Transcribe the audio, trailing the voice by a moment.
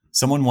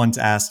Someone once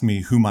asked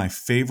me who my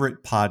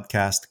favorite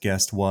podcast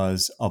guest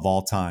was of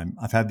all time.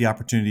 I've had the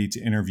opportunity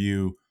to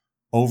interview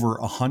over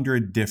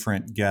 100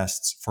 different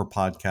guests for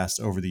podcasts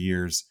over the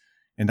years,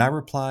 and I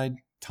replied,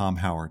 Tom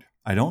Howard.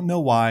 I don't know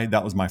why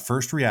that was my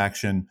first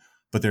reaction,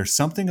 but there's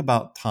something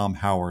about Tom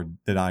Howard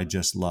that I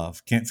just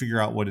love. Can't figure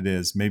out what it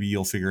is. Maybe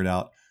you'll figure it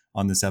out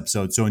on this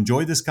episode. So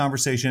enjoy this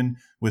conversation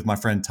with my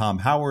friend Tom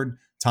Howard.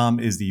 Tom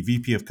is the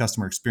VP of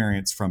Customer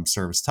Experience from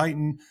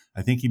ServiceTitan.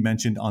 I think he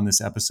mentioned on this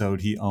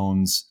episode he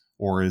owns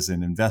or is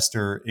an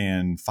investor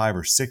in 5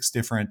 or 6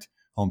 different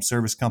home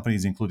service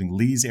companies, including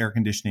Lee's Air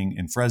Conditioning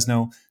in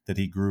Fresno, that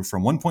he grew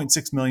from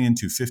 1.6 million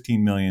to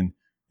 15 million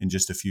in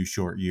just a few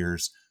short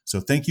years.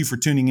 So thank you for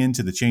tuning in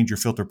to the Change Your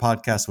Filter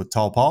podcast with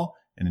Tall Paul,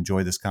 and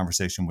enjoy this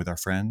conversation with our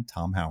friend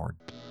Tom Howard.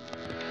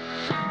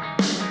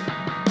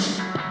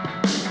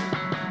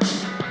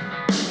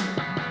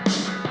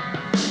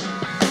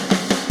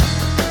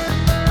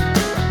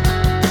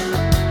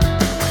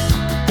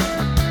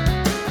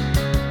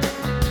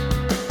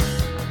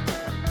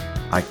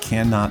 I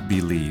cannot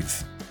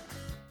believe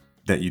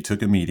that you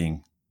took a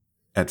meeting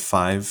at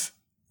 5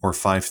 or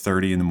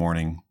 5:30 in the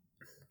morning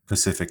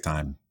Pacific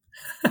time.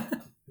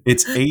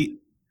 It's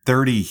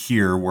 8:30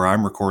 here where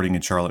I'm recording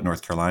in Charlotte,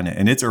 North Carolina,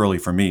 and it's early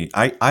for me.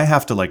 I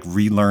have to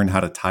relearn how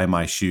to tie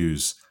my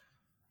shoes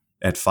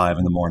at 5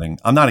 in the morning.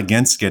 I'm not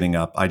against getting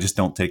up. I just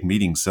don't take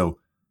meetings. So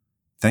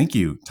thank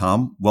you,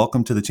 Tom.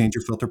 Welcome to the Change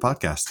Your Filter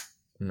podcast.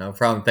 No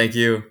problem. Thank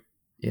you.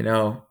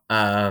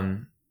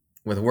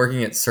 With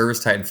working at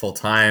ServiceTitan full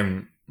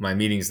time, my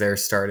meetings there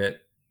start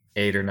at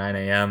 8 or 9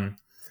 a.m.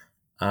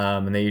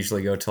 And they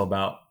usually go till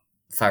about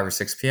 5 or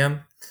 6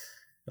 p.m.,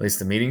 at least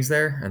the meetings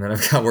there. And then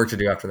I've got work to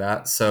do after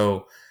that.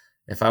 So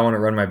if I want to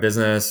run my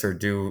business or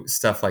do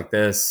stuff like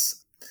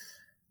this,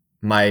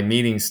 my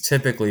meetings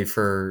typically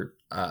for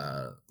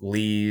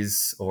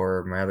Lee's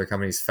or my other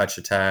companies, Fetch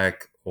a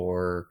Tech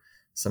or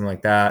something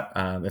like that.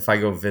 If I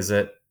go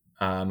visit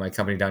my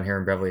company down here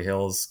in Beverly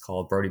Hills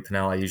called Brody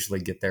Pinnell, I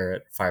usually get there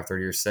at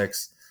 5:30 or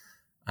 6.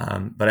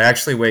 But I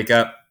actually wake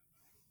up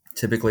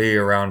typically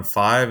around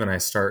 5 and I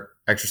start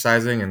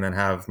exercising and then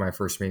have my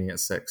first meeting at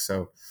 6.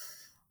 So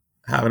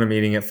having a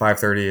meeting at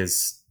 5:30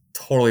 is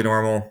totally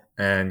normal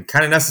and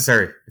kind of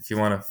necessary if you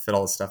want to fit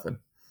all this stuff in.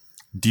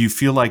 Do you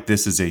feel like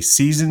this is a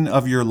season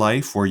of your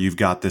life where you've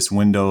got this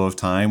window of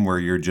time where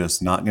you're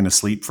just not going to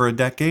sleep for a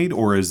decade?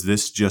 Or is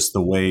this just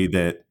the way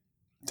that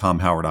Tom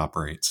Howard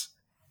operates?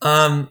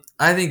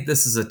 I think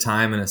this is a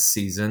time and a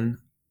season.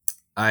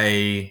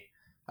 I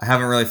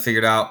haven't really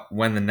figured out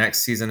when the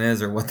next season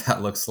is or what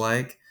that looks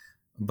like,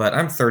 but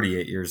I'm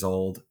 38 years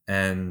old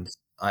and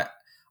I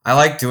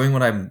like doing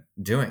what I'm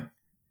doing.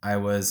 I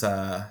was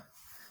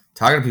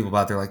talking to people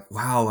about, they're like,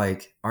 wow,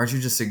 aren't you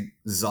just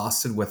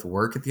exhausted with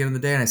work at the end of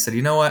the day? And I said,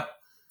 you know what?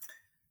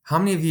 How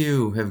many of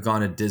you have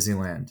gone to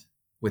Disneyland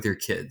with your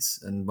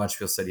kids? And a bunch of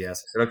people said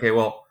yes. I said, okay,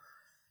 well,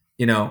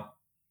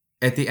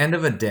 at the end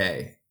of a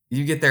day,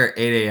 you get there at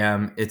 8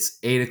 a.m. It's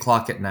 8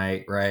 o'clock at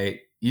night,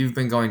 right? You've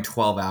been going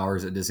 12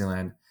 hours at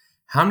Disneyland.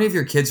 How many of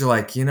your kids are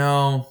like,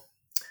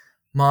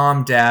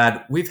 Mom,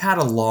 Dad, we've had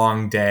a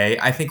long day.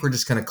 I think we're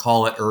just going to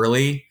call it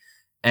early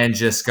and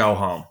just go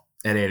home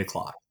at 8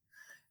 o'clock.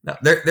 No,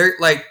 they're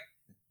like,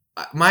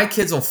 my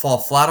kids will fall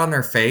flat on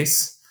their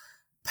face,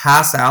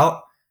 pass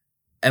out,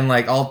 and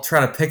I'll try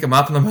to pick them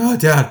up and I'm, oh,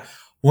 Dad,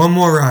 one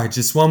more ride,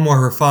 just one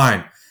more, we're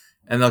fine.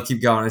 And they'll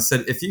keep going. I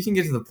said, if you can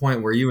get to the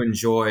point where you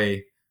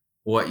enjoy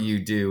what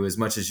you do as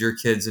much as your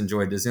kids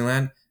enjoy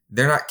Disneyland,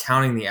 they're not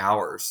counting the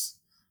hours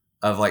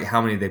of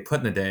how many they put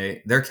in a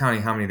day. They're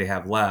counting how many they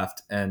have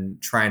left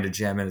and trying to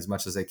jam in as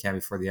much as they can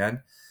before the end.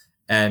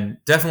 And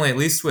definitely, at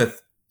least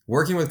with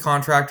working with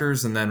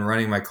contractors and then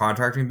running my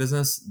contracting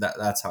business,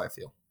 that's how I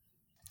feel.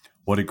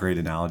 What a great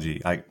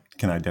analogy. I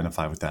can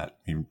identify with that.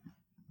 You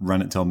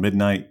run it till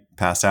midnight,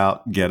 pass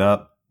out, get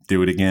up,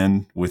 do it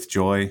again with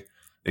joy,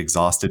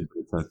 exhausted.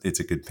 It's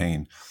a good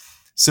pain.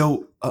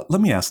 So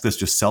let me ask this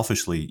just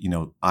selfishly.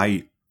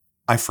 I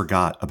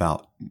forgot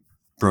about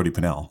Brody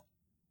Pinnell.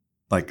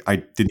 I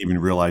didn't even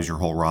realize your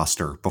whole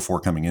roster before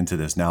coming into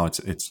this. Now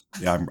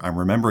I'm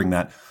remembering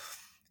that.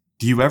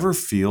 Do you ever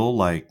feel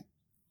like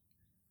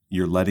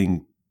you're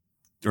letting,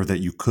 or that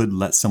you could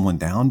let someone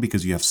down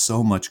because you have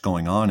so much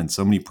going on and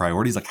so many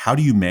priorities? How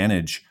do you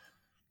manage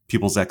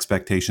people's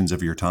expectations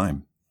of your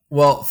time?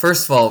 Well,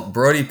 first of all,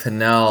 Brody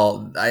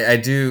Pinnell,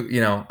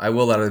 I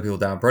will let other people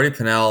down. Brody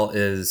Pinnell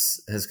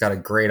has got a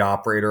great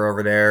operator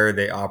over there.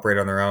 They operate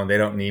on their own. They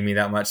don't need me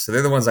that much. So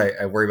they're the ones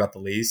I worry about the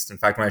least. In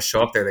fact, when I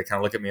show up there, they kind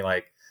of look at me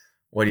like,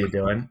 what are you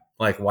doing?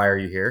 Why are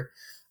you here?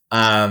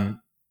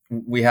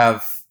 We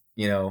have,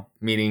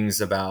 meetings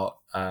about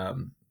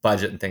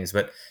budget and things.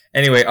 But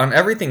anyway, on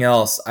everything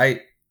else,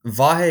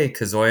 Vahe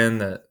Kazoyan,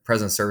 the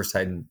president of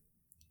ServiceTitan,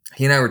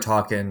 he and I were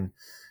talking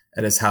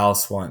at his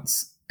house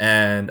once.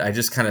 And I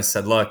just kind of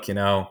said, look,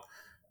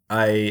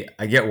 I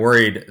get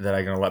worried that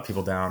I'm going to let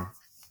people down.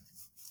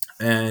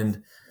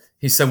 And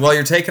he said, well,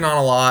 you're taking on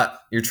a lot.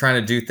 You're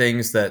trying to do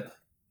things that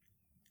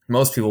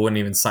most people wouldn't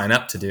even sign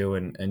up to do.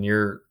 And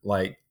you're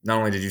not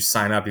only did you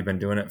sign up, you've been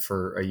doing it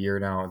for a year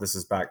now. This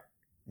is back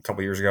a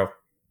couple years ago.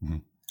 Mm-hmm.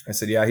 I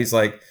said, yeah. He's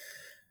like,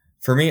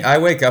 for me, I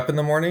wake up in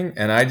the morning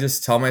and I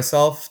just tell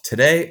myself,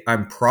 today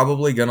I'm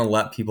probably going to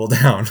let people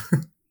down.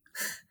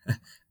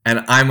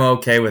 And I'm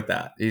okay with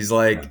that. He's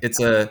like,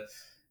 Yeah.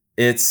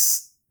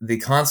 it's the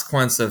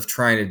consequence of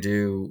trying to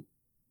do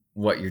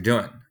what you're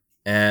doing.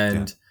 Yeah.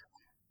 And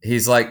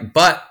he's like,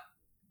 but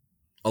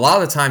a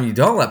lot of the time you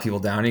don't let people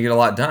down, you get a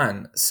lot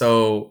done.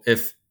 So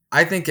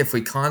I think if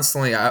we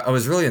constantly, I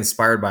was really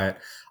inspired by it.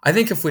 I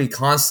think if we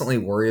constantly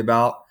worry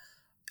about,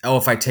 oh,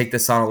 if I take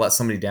this on, I'll let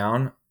somebody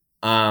down.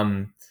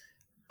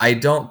 I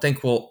don't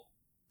think we'll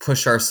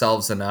push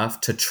ourselves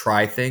enough to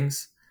try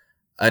things.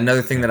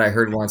 Another thing Yeah. that I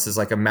heard once is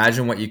like,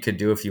 imagine what you could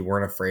do if you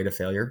weren't afraid of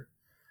failure.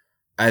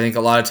 I think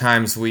a lot of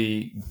times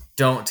we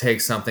don't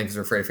take something because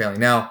we're afraid of failing.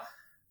 Now,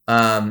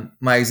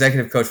 my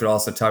executive coach would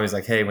also tell me, he's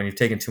like, hey, when you've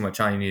taken too much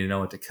on, you need to know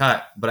what to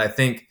cut. But I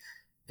think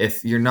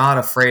if you're not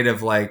afraid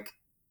of like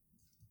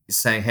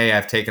saying, hey,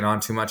 I've taken on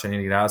too much, I need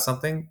to get out of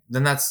something,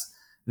 then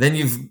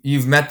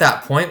you've met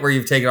that point where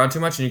you've taken on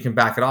too much and you can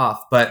back it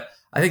off. But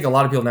I think a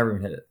lot of people never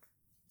even hit it.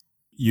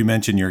 You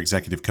mentioned your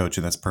executive coach,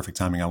 and that's perfect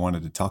timing. I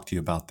wanted to talk to you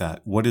about that.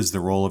 What is the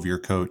role of your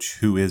coach?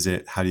 Who is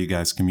it? How do you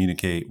guys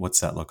communicate? What's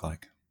that look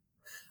like?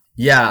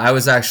 Yeah, I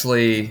was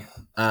actually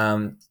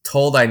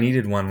told I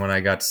needed one when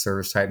I got to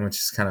Service Titan, which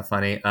is kind of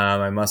funny.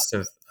 I must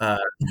have.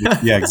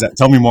 Yeah, exactly.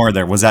 Tell me more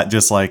there. Was that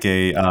just like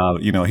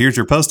here's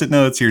your post-it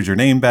notes, here's your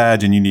name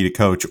badge, and you need a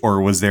coach?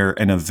 Or was there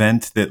an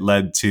event that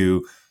led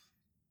to,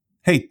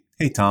 hey,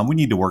 Tom, we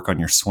need to work on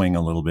your swing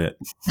a little bit?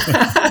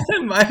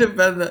 It might have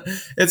been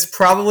it's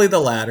probably the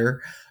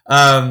latter.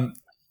 Um,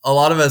 a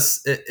lot of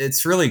us,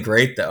 it's really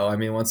great though. I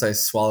mean, once I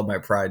swallowed my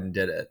pride and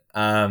did it.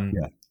 Yeah.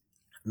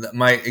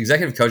 My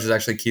executive coach is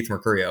actually Keith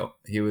Mercurio.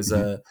 He was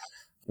Mm-hmm.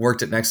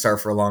 worked at Nexstar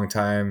for a long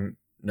time,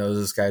 knows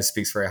those guys,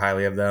 speaks very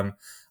highly of them.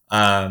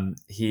 I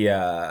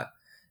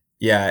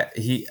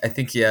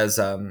think he has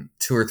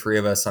two or three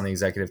of us on the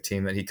executive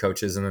team that he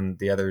coaches, and then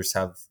the others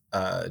have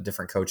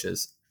different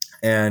coaches.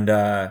 And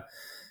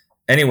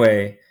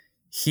anyway,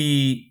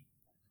 he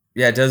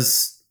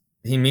does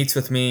he meets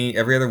with me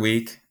every other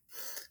week,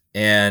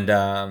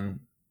 and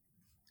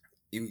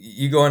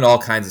you go into all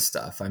kinds of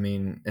stuff. I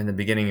mean, in the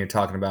beginning, you're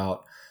talking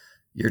about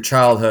your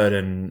childhood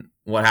and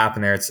what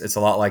happened there. It's a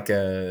lot like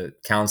a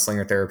counseling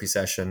or therapy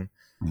session.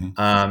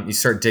 Mm-hmm. You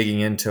start digging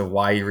into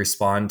why you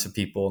respond to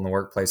people in the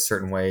workplace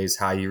certain ways,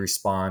 how you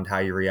respond, how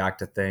you react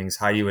to things,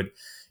 how you would,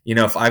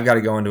 if I've got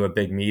to go into a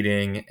big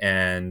meeting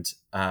and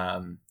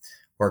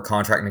or a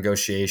contract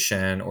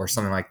negotiation or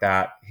something like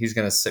that, he's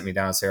going to sit me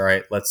down and say, all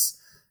right,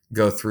 let's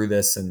go through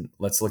this and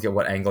let's look at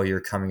what angle you're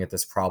coming at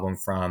this problem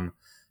from.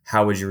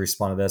 How would you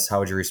respond to this? How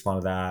would you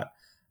respond to that?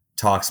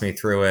 Talks me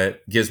through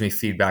it, gives me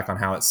feedback on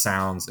how it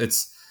sounds.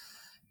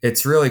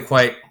 It's really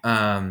quite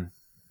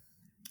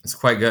it's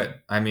quite good.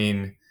 I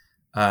mean,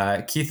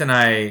 Keith and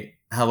I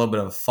had a little bit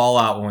of a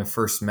fallout when we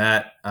first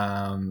met.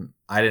 I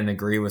didn't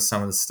agree with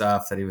some of the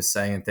stuff that he was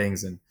saying and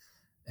things, and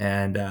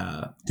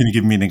Can you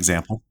give me an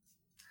example?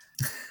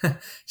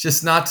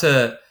 just not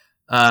to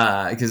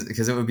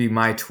because it would be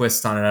my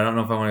twist on it. I don't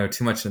know if I want to go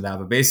too much into that,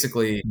 but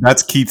basically,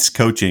 That's Keith's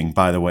coaching,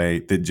 by the way,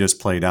 that just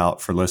played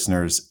out for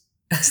listeners.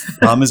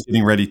 Tom is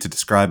getting ready to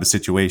describe a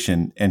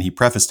situation, and he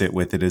prefaced it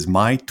with, "It is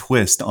my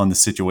twist on the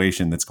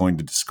situation that's going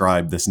to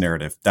describe this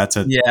narrative." That's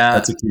a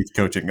yeah, Keith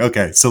coaching.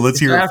 Okay, so let's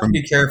hear I it have to from.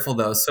 be careful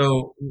though.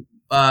 So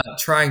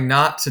trying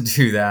not to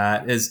do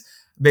that is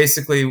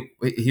basically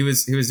he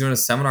was doing a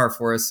seminar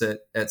for us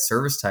at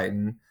Service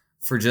Titan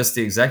for just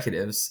the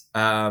executives,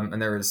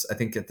 and there was, I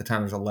think at the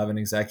time, there's 11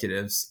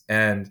 executives,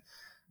 and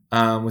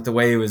with the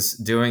way he was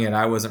doing it,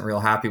 I wasn't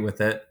real happy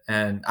with it,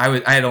 and I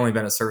had only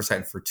been at Service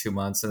Titan for 2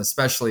 months, and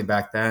especially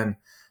back then,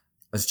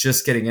 I was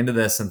just getting into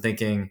this and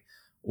thinking,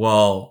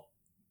 well,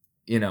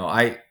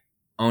 I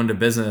owned a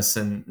business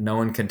and no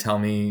one can tell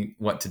me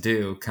what to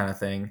do, kind of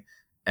thing.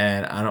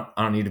 And I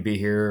don't need to be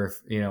here,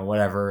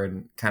 whatever.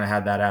 And kind of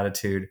had that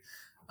attitude.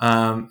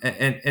 And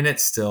it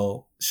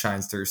still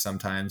shines through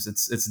sometimes.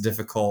 It's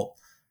difficult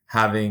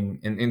having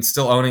and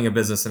still owning a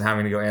business and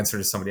having to go answer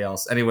to somebody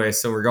else. Anyway,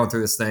 so we're going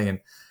through this thing and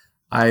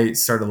I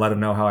started to let him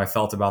know how I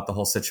felt about the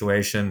whole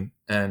situation.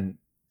 And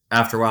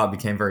after a while, it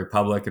became very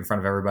public in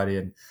front of everybody.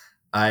 And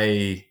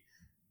I,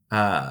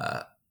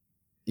 uh,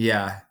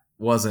 yeah,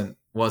 wasn't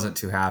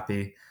too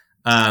happy.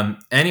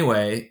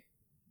 Anyway,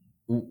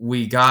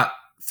 we got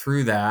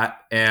through that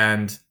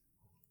and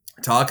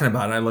talking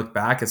about it. I look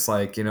back, it's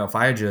like, if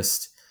I had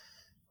just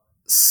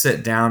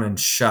sit down and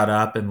shut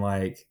up and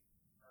like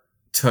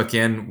took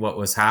in what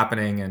was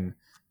happening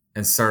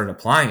and started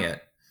applying it,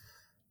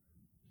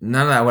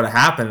 none of that would have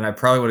happened, and I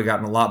probably would have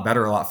gotten a lot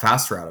better, a lot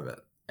faster out of it.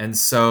 And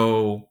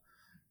so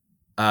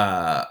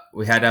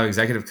we had to have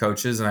executive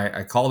coaches, and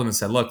I called him and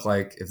said, look,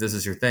 like, if this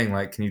is your thing,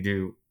 like, can you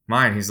do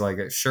mine? He's like,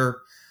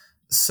 sure.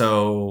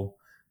 So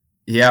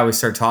yeah, we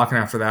started talking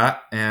after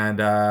that, and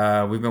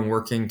we've been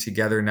working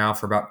together now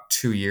for about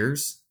 2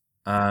 years.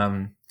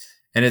 And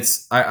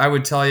I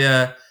would tell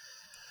you,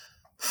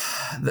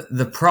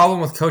 the problem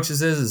with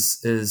coaches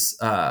is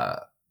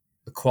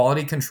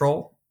quality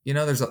control.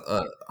 there's a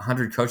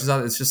 100 coaches out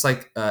there. It's just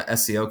like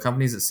SEO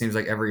companies. It seems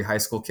like every high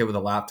school kid with a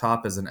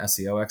laptop is an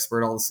SEO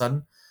expert all of a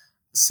sudden.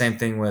 Same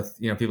thing with,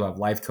 people have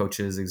life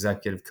coaches,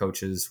 executive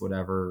coaches,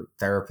 whatever,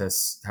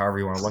 therapists, however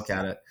you want to look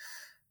at it.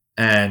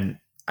 And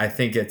I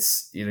think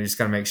it's, you just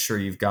got to make sure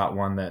you've got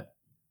one that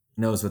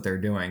knows what they're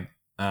doing.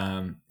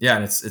 Yeah,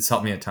 and it's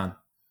helped me a ton.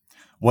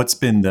 What's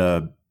been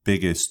the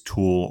biggest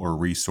tool or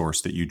resource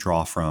that you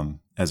draw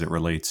from as it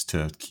relates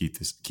to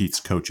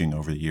Keith's coaching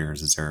over the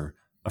years? Is there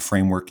a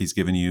framework he's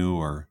given you,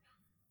 or?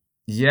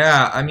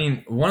 Yeah, I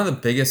mean, one of the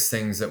biggest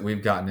things that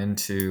we've gotten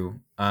into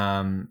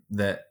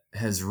that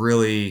has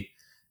really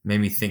made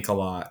me think a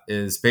lot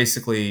is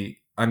basically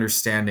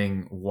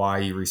understanding why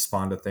you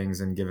respond to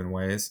things in given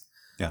ways.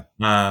 Yeah.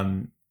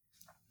 Um,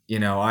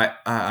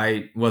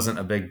 I wasn't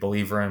a big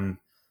believer in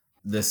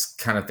this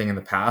kind of thing in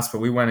the past, but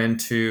we went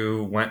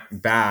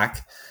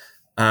back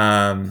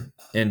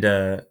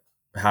into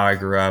how I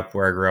grew up,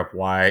 where I grew up,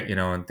 why,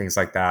 and things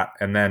like that.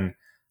 And then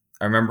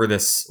I remember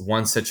this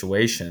one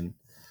situation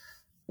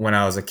when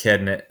I was a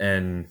kid,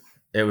 and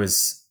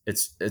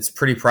it's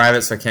pretty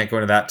private, so I can't go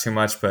into that too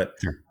much. But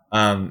Sure.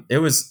 it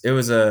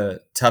was a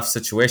tough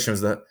situation. It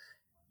was that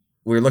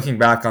we were looking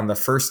back on the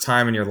first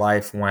time in your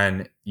life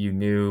when you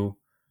knew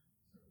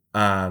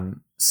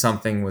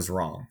something was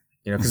wrong.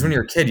 Because when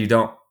you're a kid,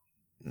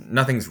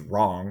 nothing's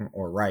wrong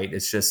or right.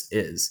 It's just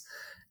is.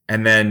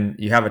 And then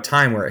you have a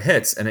time where it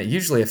hits, and it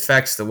usually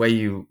affects the way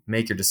you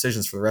make your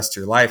decisions for the rest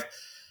of your life.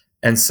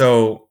 And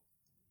so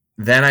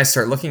then I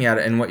start looking at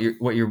it, and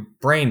what your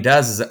brain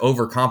does is it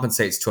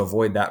overcompensates to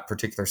avoid that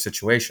particular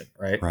situation,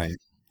 right? Right.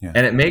 Yeah.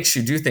 And it makes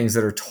you do things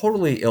that are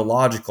totally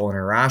illogical and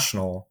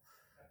irrational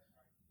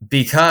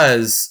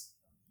because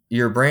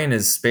your brain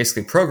is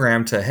basically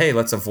programmed to, hey,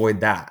 let's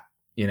avoid that,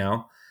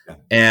 Yeah.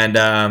 and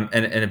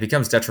it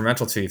becomes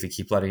detrimental to you if you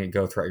keep letting it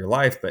go throughout your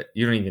life, but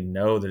you don't even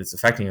know that it's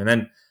affecting you. And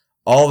then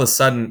all of a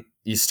sudden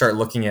you start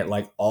looking at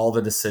like all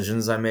the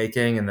decisions I'm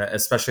making, and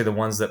especially the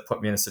ones that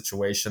put me in a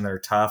situation that are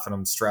tough and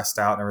I'm stressed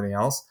out and everything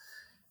else.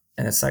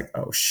 And it's like,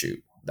 oh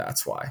shoot,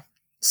 that's why.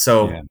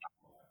 So Yeah.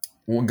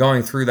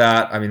 going through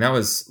that, I mean, that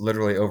was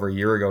literally over a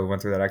year ago. We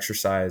went through that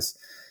exercise,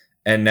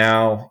 and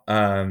now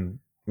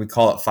we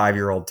call it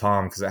 5-year-old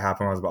Tom because it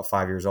happened when I was about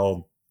 5 years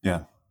old.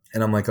 Yeah.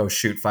 And I'm like, oh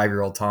shoot,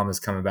 5-year-old Tom is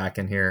coming back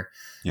in here.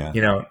 Yeah.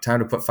 Time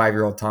to put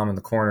 5-year-old Tom in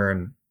the corner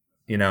and,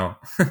 let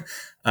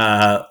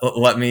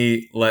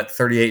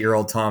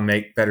 38-year-old Tom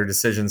make better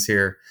decisions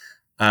here.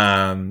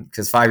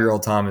 Because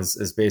 5-year-old Tom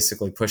is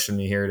basically pushing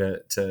me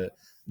here to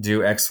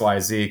do X, Y,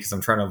 Z, because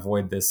I'm trying to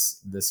avoid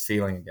this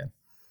feeling again.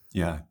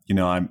 Yeah.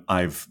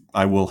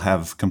 I will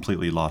have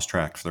completely lost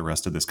track for the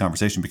rest of this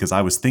conversation, because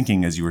I was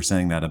thinking, as you were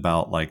saying that,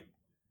 about like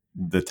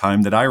the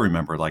time that I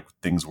remember, like,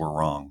 things were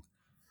wrong.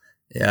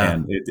 Yeah.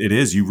 And it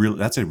is,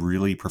 that's a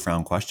really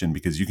profound question,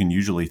 because you can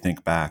usually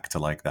think back to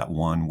like that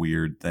one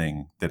weird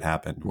thing that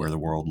happened where the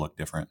world looked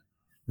different.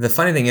 The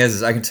funny thing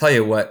is I can tell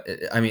you what,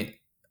 I mean,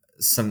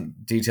 some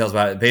details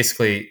about it.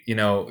 Basically,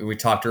 we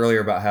talked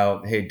earlier about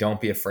how, hey, don't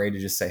be afraid to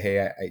just say,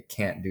 hey, I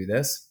can't do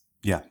this.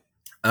 Yeah.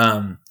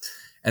 And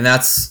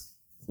that's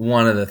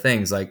one of the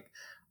things. Like,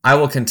 I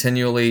will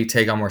continually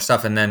take on more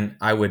stuff, and then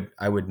I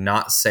would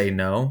not say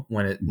no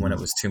when it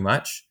was too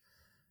much,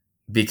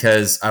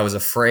 because I was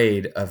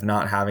afraid of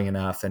not having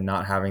enough and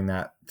not having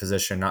that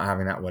position, not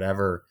having that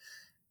whatever.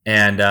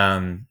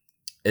 And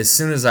as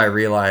soon as I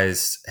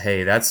realized,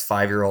 hey, that's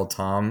 5-year-old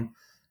Tom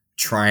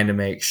trying to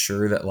make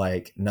sure that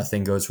like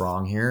nothing goes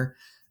wrong here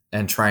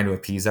and trying to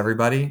appease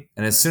everybody.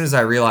 And as soon as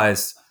I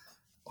realized,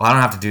 well, I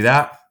don't have to do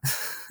that.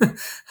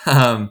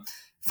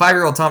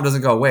 5-year-old Tom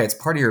doesn't go away. It's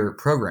part of your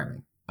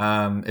programming.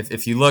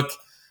 If you look,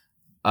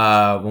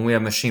 when we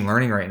have machine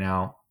learning right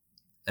now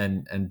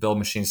and build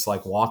machines to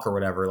like walk or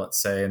whatever, let's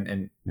say,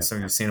 and some of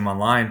you have seen them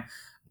online,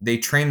 they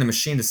train the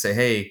machine to say,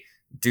 hey,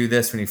 do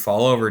this when you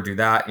fall over, do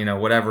that,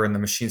 whatever. And the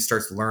machine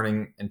starts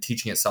learning and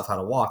teaching itself how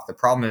to walk. The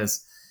problem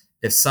is,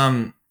 if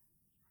some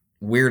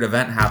weird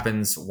event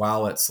happens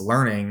while it's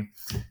learning,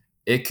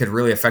 it could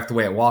really affect the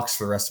way it walks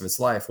for the rest of its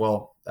life.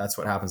 Well, that's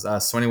what happens to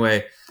us. So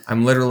anyway,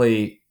 I'm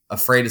literally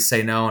afraid to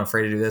say no and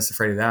afraid to do this,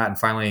 afraid of that. And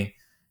finally,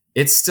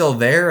 it's still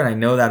there, and I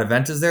know that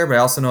event is there, but I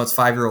also know it's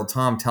 5-year-old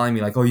Tom telling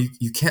me like, oh,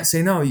 you can't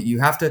say no. You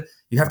have to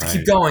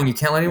keep going. You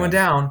can't let anyone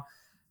down.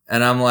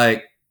 And I'm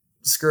like,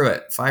 screw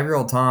it.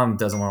 5-year-old Tom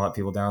doesn't want to let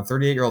people down.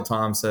 38-year-old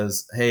Tom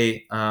says,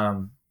 hey,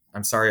 I'm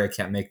sorry, I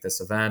can't make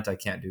this event. I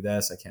can't do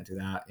this. I can't do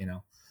that,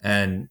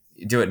 and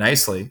you do it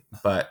nicely,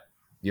 but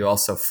you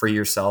also free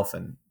yourself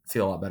and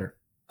feel a lot better.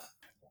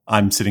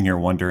 I'm sitting here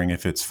wondering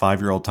if it's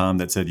 5-year-old Tom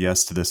that said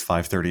yes to this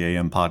 5:30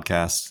 a.m.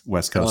 podcast,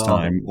 West Coast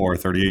time, or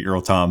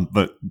 38-year-old Tom,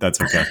 but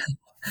that's okay.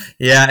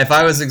 Yeah, if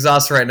I was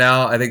exhausted right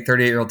now, I think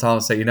 38-year-old Tom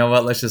would say, you know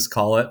what, let's just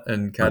call it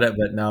and cut it.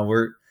 But no,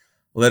 we're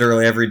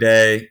literally every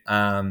day.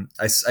 I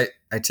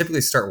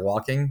typically start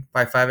walking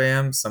by 5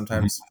 a.m.,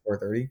 sometimes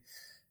 4:30,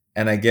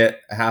 and I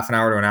get a half an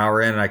hour to an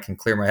hour in, and I can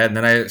clear my head. And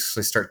then I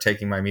actually start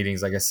taking my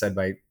meetings, like I said,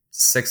 by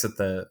 6 at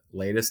the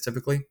latest,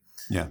 typically.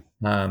 Yeah.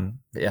 But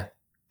yeah.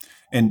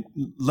 And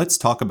let's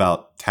talk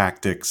about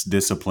tactics,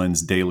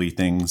 disciplines, daily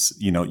things.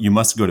 You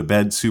must go to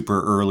bed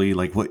super early.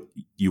 Like what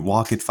you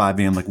walk at 5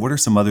 a.m. Like what are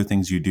some other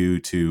things you do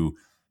to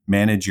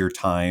manage your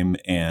time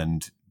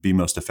and be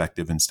most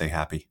effective and stay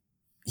happy?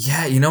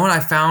 Yeah, what I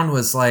found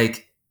was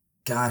like,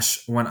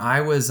 gosh, when I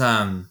went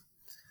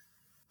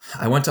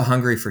to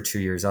Hungary for 2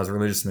 years. I was a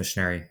religious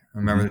missionary. I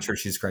remember the Hmm. Church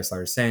of Jesus Christ of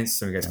Latter-day Saints.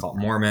 Some of you guys call it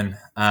Mormon.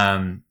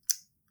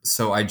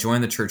 So I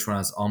joined the church when I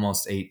was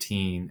almost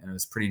 18, and it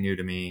was pretty new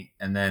to me.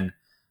 And then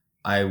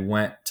I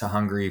went to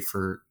Hungary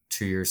for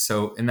 2 years.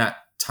 So in that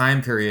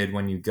time period,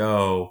 when you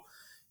go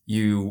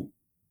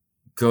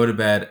to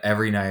bed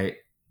every night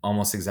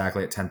almost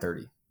exactly at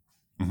 10:30.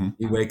 Hmm.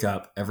 You wake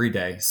up every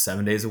day,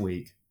 7 days a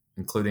week,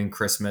 including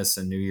Christmas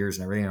and New Year's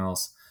and everything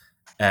else,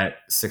 at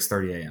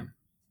 6:30 a.m.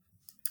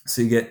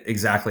 So you get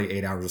exactly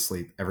 8 hours of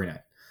sleep every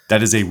night.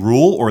 That is a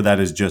rule, or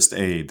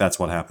that's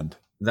what happened.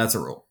 That's a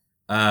rule.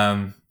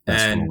 Best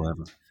And rule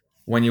ever.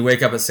 when you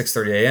wake up at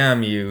 6:30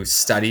 a.m., you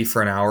study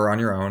for an hour on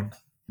your own.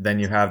 Then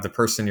you have the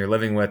person you're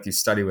living with, you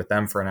study with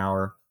them for an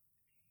hour.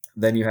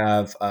 Then you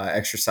have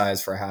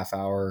exercise for a half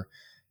hour.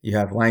 You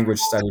have language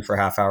study for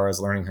a half hour as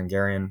learning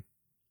Hungarian.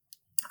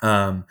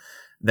 Um,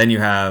 then you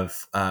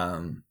have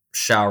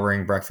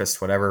showering,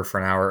 breakfast, whatever for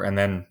an hour. And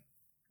then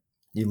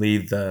you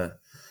leave the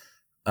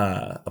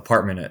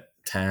apartment at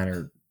 10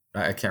 or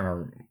I can't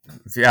remember.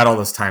 If you add all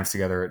those times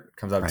together, it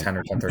comes out to Right. 10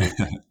 or 10:30.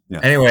 Yeah.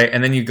 Anyway,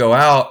 and then you go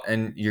out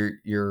and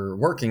you're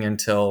working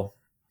until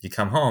you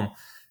come home.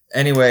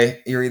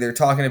 Anyway, you're either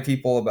talking to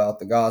people about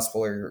the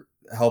gospel or you're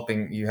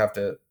helping. You have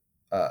to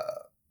uh,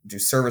 do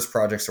service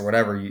projects or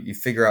whatever. You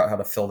figure out how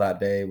to fill that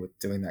day with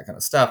doing that kind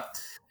of stuff.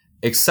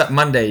 Except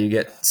Monday, you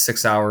get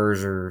 6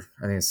 hours or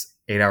I think it's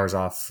 8 hours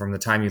off from the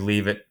time you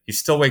leave it. You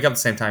still wake up at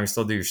the same time. You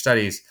still do your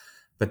studies,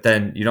 but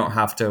then you don't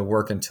have to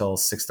work until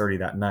 6:30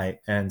 that night.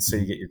 And so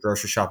you get your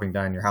grocery shopping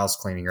done, your house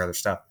cleaning, your other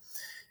stuff.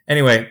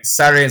 Anyway,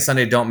 Saturday and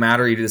Sunday don't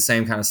matter. You do the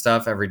same kind of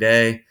stuff every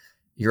day.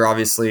 You're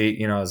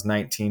obviously, I was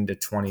 19 to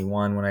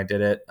 21 when I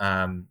did it.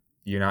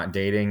 You're not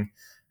dating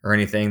or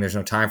anything. There's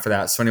no time for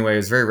that. So anyway, it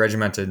was very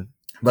regimented.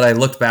 But I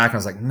looked back and I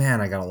was like, man,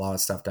 I got a lot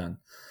of stuff done.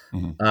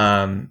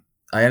 Hmm.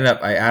 I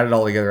added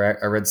all together.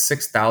 I read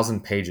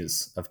 6,000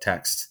 pages of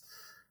text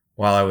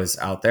while I was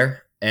out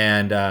there.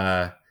 And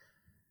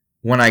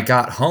when I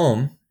got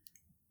home,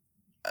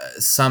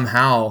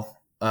 somehow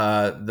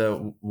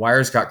the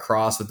wires got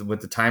crossed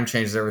with the time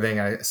changes and everything.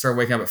 I started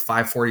waking up at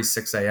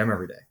 5:46 a.m.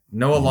 every day.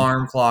 No Hmm.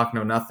 alarm clock,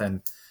 no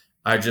nothing.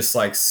 I just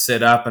like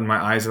sit up and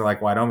my eyes are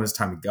like wide open. It's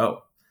time to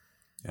go.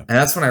 Yeah. And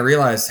that's when I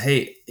realized,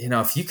 hey,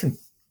 if you can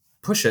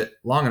push it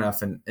long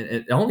enough, and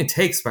it only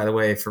takes, by the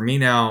way, for me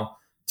now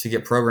to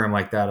get programmed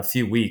like that, a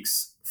few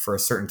weeks for a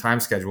certain time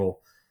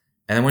schedule.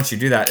 And then once you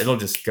do that, it'll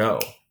just go.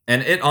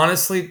 And it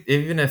honestly,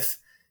 even if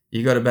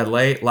you go to bed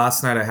late,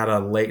 last night I had a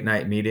late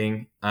night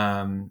meeting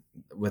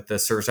with the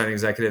service dining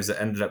executives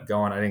that ended up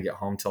going. I didn't get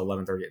home till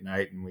 11:30 at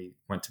night, and we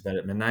went to bed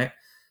at midnight.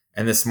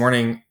 And this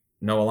morning,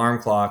 no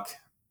alarm clock.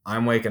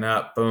 I'm waking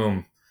up,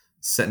 boom,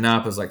 sitting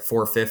up. It was like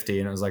 4:50,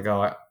 and it was like,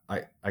 oh,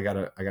 I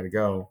gotta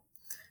go.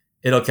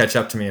 It'll catch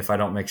up to me if I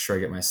don't make sure I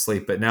get my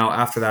sleep. But now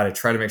after that, I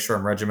try to make sure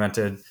I'm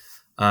regimented.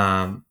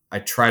 I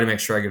try to make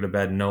sure I go to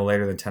bed no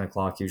later than 10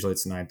 o'clock. Usually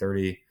it's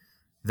 9:30.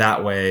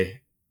 That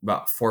way,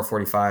 about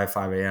 4:45,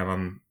 5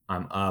 a.m.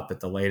 I'm up at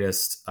the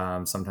latest.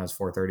 Sometimes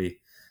 4:30,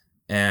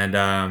 and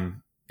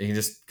you can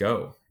just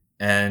go.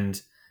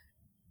 And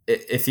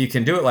if you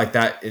can do it like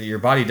that, your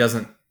body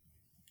doesn't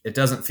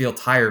feel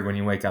tired when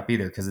you wake up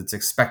either because it's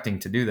expecting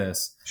to do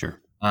this. Sure.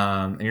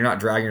 And you're not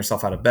dragging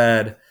yourself out of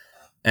bed.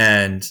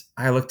 And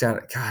I looked at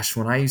it, gosh,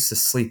 when I used to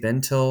sleep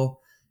until,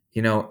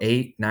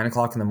 8, 9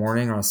 o'clock in the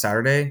morning on a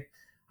Saturday,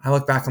 I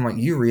look back, I'm like,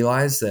 you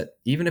realize that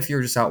even if you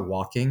were just out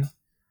walking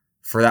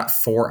for that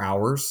 4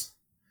 hours,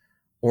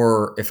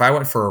 or if I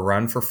went for a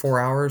run for 4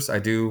 hours, I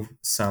do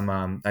a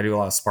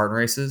lot of Spartan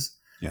races,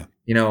 Yeah.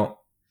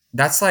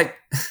 that's like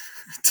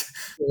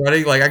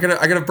running, like I could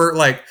have burnt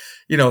like,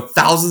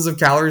 thousands of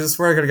calories this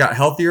morning. I could have got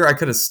healthier. I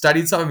could have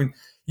studied something. I mean,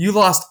 you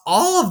lost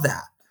all of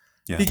that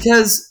Yeah.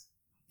 because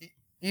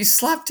you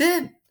slept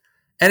in.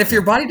 And if Yeah.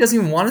 your body doesn't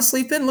even want to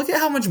sleep in, look at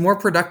how much more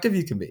productive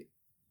you can be.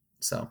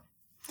 So,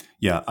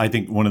 Yeah, I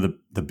think one of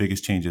the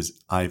biggest changes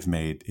I've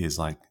made is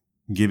like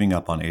giving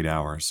up on 8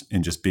 hours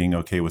and just being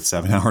okay with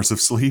 7 hours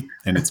of sleep.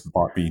 And it's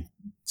bought me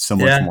so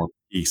much yeah. more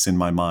peace in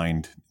my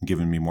mind and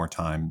given me more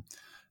time.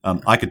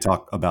 I could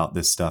talk about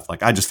this stuff.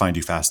 Like I just find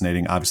you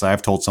fascinating. Obviously,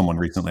 I've told someone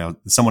recently.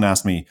 Someone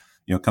asked me,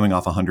 coming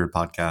off 100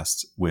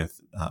 podcasts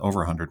with over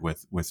 100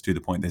 with To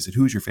the Point. They said,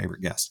 "Who's your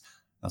favorite guest?"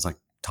 I was like,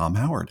 Tom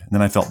Howard. And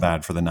then I felt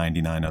bad for the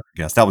 99 other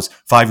guests. That was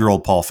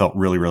 5-year-old Paul felt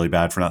really, really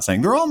bad for not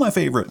saying they're all my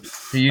favorite.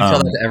 Do you tell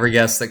that to every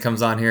guest that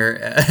comes on here?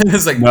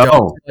 It's like, don't No,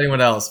 tell anyone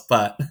else,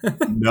 but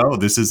no,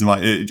 this is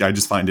I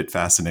just find it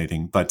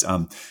fascinating. But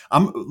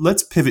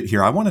let's pivot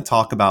here. I want to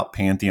talk about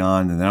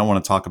Pantheon, and then I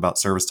want to talk about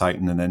Service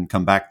Titan, and then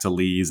come back to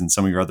Lee's and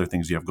some of your other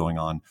things you have going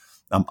on.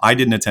 I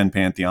didn't attend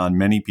Pantheon.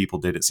 Many people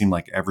did. It seemed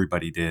like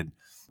everybody did.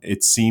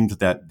 It seemed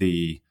that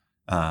the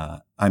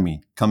I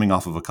mean, coming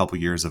off of a couple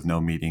years of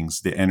no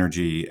meetings, the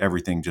energy,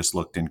 everything just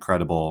looked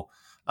incredible.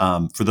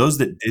 For those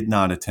that did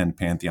not attend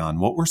Pantheon,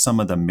 what were some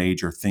of the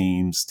major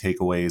themes,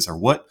 takeaways, or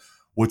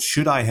what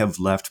should I have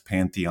left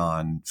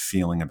Pantheon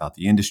feeling about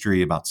the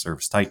industry, about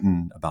Service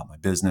Titan, about my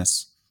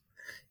business?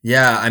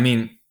 Yeah, I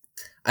mean,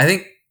 I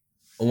think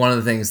one of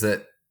the things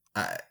that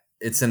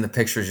it's in the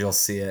pictures, you'll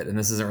see it, and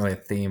this isn't really a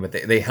theme, but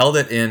they held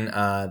it in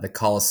the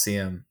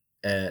Coliseum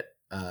at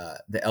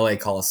the LA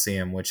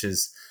Coliseum, which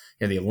is,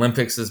 the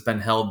Olympics has been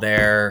held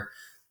there.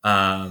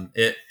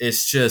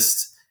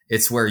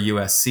 It's where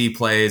USC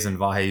plays, and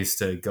Vahe used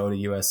to go to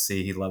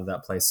USC. He loved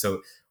that place.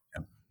 So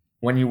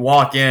when you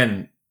walk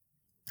in,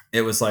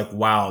 it was like,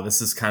 wow,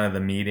 this is kind of the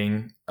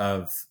meeting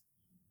of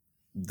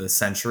the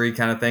century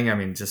kind of thing. I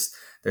mean, just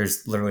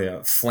there's literally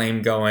a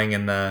flame going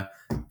in the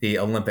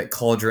Olympic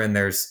cauldron.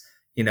 There's,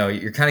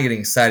 you're kind of getting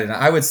excited. And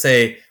I would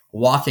say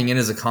walking in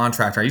as a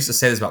contractor, I used to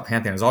say this about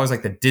Pantheon, it was always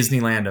like the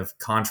Disneyland of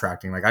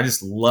contracting. Like I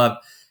just love,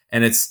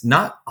 and it's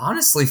not,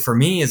 honestly, for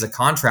me as a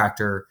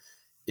contractor,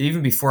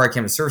 even before I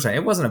came to Service Titan,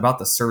 it wasn't about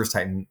the Service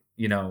Titan,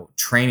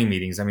 training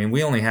meetings. I mean,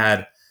 we only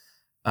had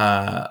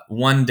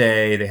one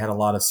day they had a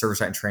lot of Service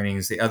Titan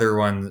trainings. The other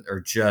ones are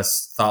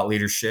just thought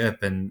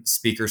leadership and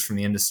speakers from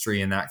the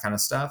industry and that kind of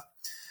stuff.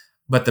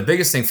 But the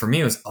biggest thing for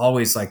me was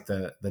always like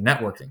the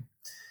networking,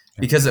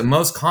 because at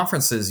most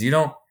conferences, you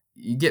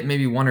get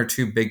maybe one or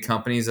two big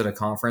companies at a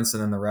conference,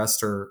 and then the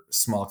rest are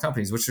small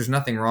companies, which there's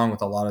nothing wrong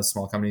with a lot of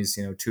small companies,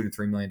 $2 to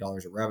 $3 million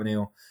of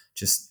revenue,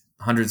 just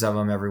hundreds of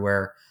them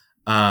everywhere.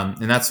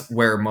 And that's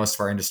where most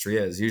of our industry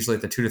is. Usually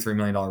at the $2 to $3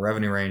 million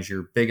revenue range,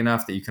 you're big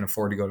enough that you can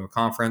afford to go to a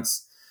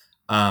conference.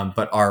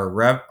 But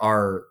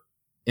our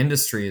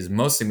industry is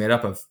mostly made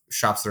up of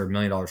shops that are $1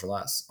 million or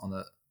less.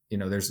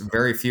 There's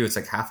very few. It's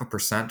like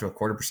 0.5% to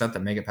 0.25%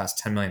 that make it past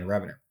 10 million in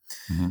revenue.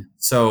 Mm-hmm.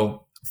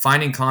 So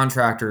finding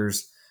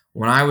contractors,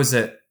 when I was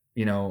at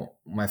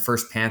my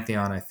first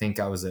Pantheon, I think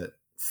I was at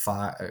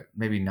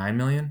maybe 9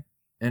 million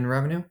in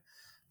revenue.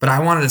 But I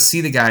wanted to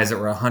see the guys that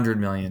were 100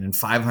 million and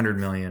 500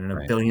 million and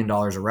 $1 billion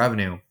of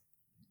revenue.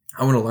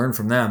 I want to learn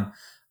from them.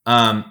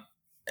 And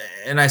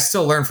I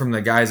still learn from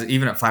the guys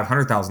even at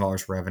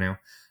 $500,000 revenue.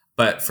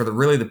 But for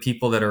the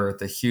people that are at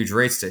the huge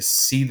rates, to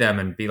see them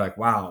and be like,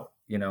 wow,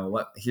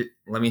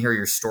 let me hear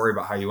your story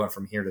about how you went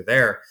from here to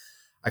there.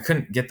 I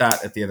couldn't get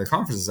that at the other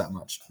conferences that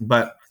much.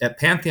 But at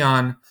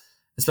Pantheon,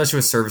 especially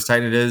with Service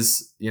Titan, it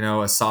is,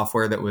 a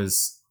software that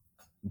was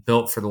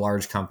built for the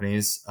large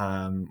companies.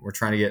 We're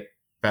trying to get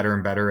better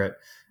and better at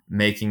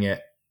making it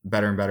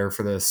better and better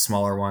for the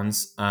smaller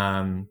ones,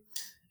 and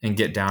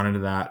get down into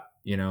that,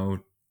 $2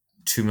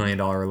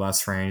 million or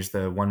less range,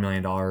 the $1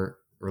 million or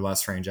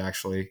less range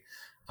actually,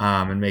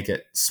 and make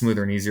it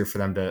smoother and easier for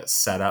them to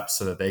set up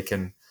so that they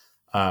can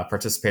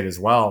participate as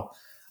well.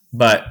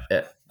 But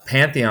at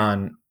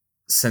Pantheon,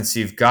 since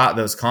you've got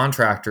those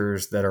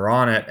contractors that are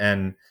on it,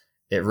 and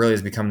it really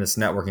has become this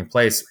networking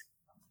place,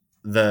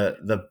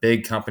 the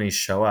big companies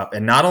show up.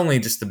 And not only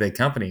just the big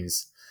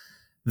companies,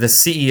 the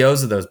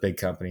CEOs of those big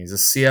companies, the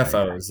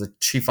CFOs, the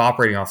chief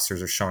operating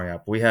officers are showing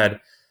up. We had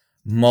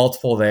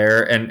multiple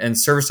there, and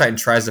Service Titan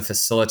tries to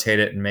facilitate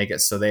it and make it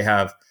so they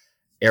have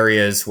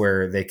areas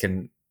where they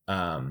can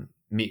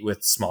meet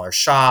with smaller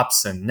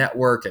shops and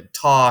network and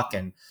talk.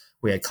 And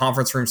we had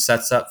conference room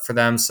sets up for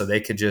them so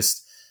they could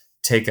just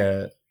take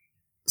a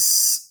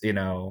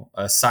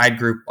side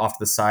group off to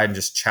the side and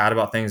just chat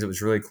about things. It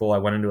was really cool. I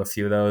went into a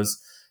few of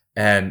those,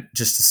 and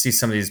just to see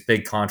some of these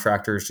big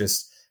contractors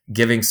just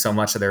giving so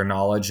much of their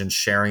knowledge and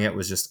sharing it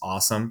was just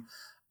awesome.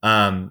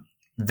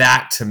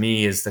 That to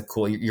me is the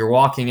cool. You're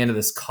walking into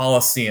this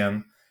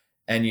Coliseum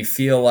and you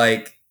feel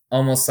like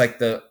almost like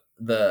the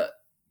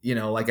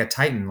like a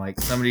Titan,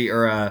 like somebody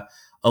or a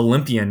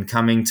Olympian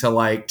coming to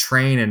like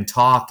train and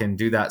talk and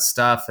do that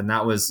stuff. And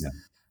that was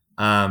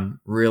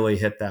really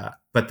hit that.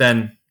 But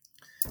then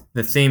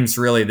the themes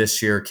really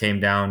this year came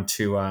down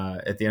to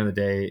at the end of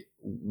the day,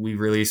 we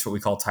released what we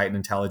call Titan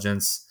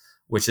Intelligence,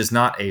 which is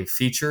not a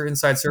feature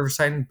inside Service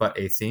Titan, but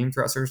a theme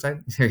throughout Service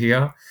Titan. There you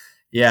go.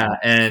 Yeah.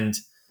 And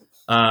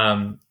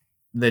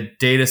the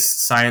data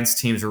science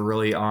teams are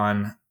really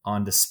on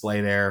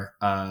display there.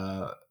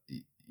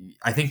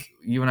 I think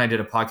you and I did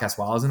a podcast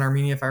while I was in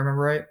Armenia, if I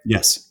remember right.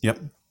 Yes. Yep.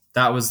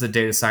 That was the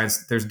data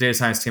science. There's a data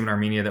science team in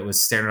Armenia that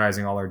was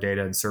standardizing all our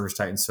data in Service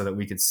Titan so that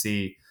we could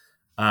see.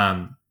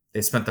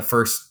 They spent the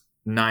first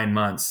 9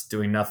 months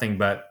doing nothing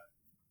but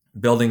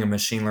building a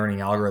machine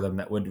learning algorithm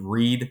that would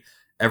read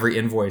every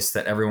invoice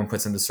that everyone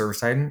puts into Service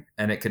Titan,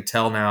 and it could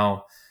tell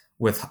now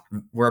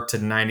we're up to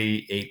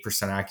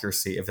 98%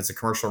 accuracy if it's a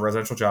commercial or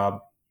residential job,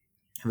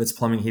 if it's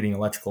plumbing, heating,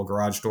 electrical,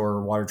 garage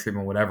door, water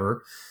treatment,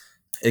 whatever.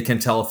 It can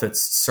tell if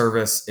it's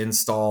service,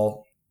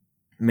 install,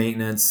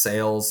 maintenance,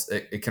 sales.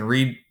 It can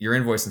read your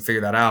invoice and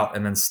figure that out,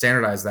 and then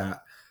standardize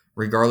that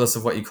regardless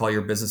of what you call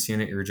your business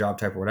unit, your job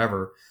type, or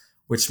whatever,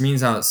 which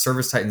means now that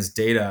Service Titan's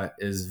data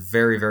is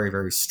very, very,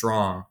 very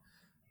strong.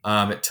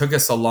 It took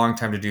us a long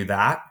time to do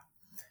that.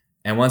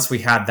 And once we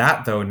had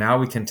that, though, now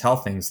we can tell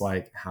things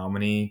like how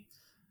many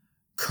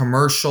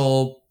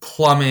commercial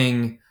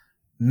plumbing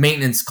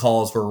maintenance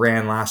calls were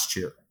ran last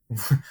year.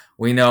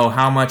 We know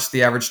how much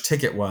the average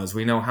ticket was.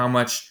 We know how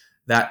much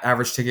that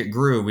average ticket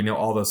grew. We know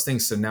all those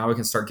things. So now we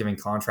can start giving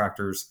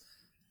contractors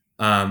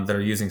that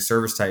are using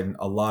ServiceTitan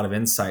a lot of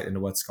insight into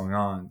what's going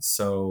on.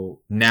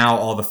 So now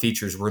all the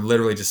features, we're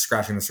literally just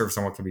scratching the surface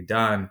on what can be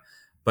done.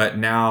 But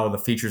now the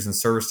features in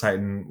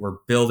ServiceTitan, we're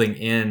building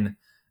in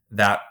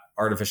that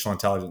artificial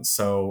intelligence.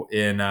 So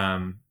in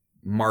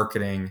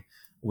marketing,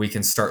 we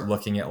can start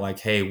looking at like,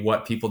 hey,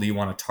 what people do you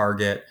want to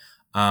target?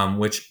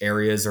 Which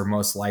areas are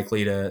most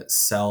likely to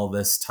sell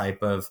this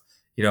type of,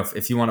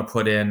 if you want to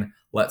put in,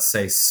 let's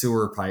say,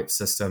 sewer pipe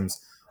systems,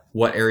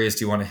 what areas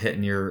do you want to hit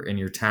in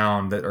your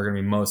town that are going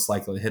to be most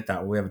likely to hit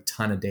that? Well, we have a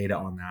ton of data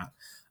on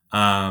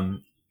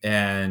that.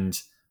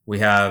 And we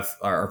have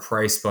our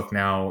price book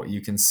now.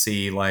 You can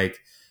see, like,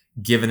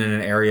 given in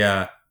an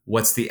area,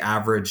 what's the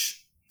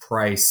average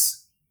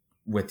price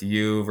with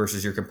you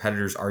versus your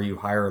competitors? Are you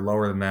higher or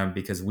lower than them?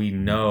 Because we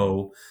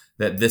know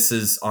that this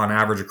is on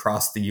average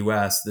across the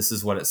US, this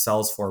is what it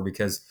sells for,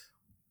 because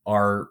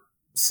our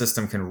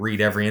system can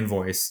read every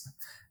invoice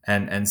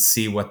and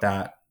see what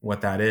that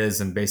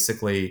is, and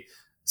basically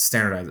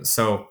standardize it.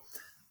 So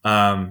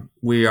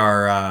we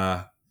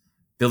are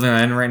building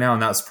that in right now,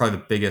 and that's probably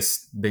the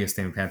biggest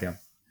thing in Pantheon.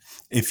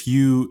 If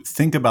you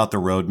think about the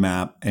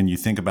roadmap and you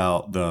think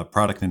about the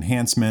product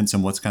enhancements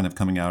and what's kind of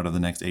coming out of the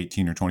next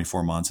 18 or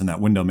 24 months, and that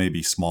window may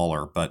be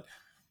smaller, but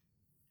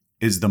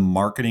is the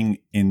marketing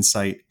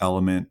insight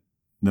element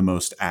the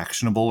most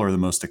actionable or the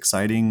most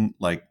exciting?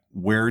 Like,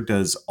 where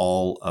does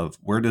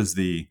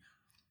the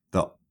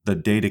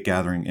data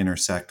gathering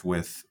intersect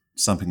with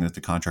something that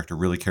the contractor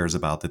really cares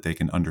about that they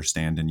can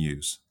understand and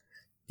use?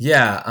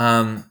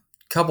 Yeah,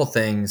 couple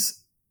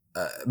things.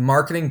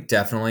 Marketing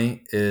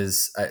definitely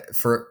is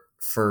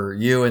for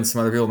you and some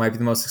other people, it might be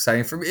the most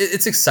exciting. For me,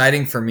 it's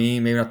exciting for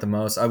me, maybe not the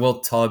most. I will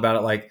tell about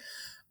it. Like,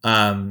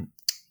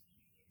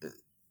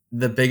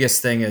 the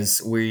biggest thing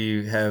is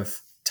we have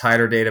tied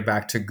our data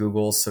back to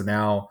Google, so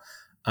now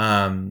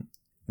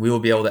we will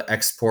be able to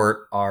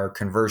export our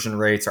conversion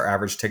rates, our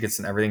average tickets,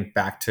 and everything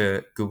back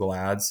to Google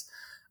Ads,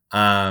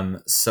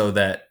 so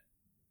that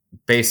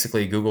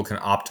basically Google can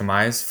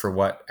optimize for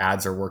what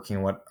ads are working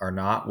and what are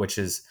not, which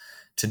is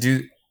to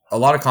do. A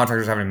lot of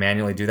contractors having to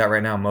manually do that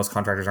right now. Most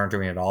contractors aren't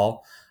doing it at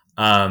all.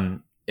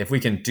 If we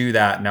can do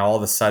that, now all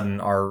of a sudden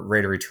our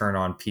rate of return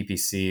on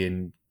PPC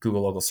and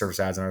Google local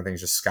service ads and other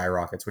things just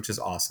skyrockets, which is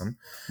awesome.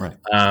 Right.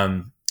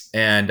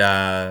 And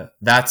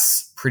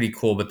that's pretty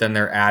cool. But then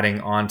they're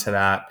adding on to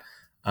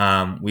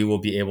that. We will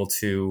be able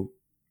to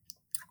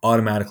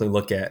automatically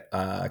look at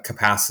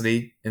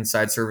capacity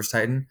inside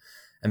ServiceTitan.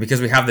 And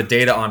because we have the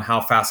data on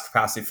how fast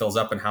capacity fills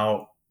up and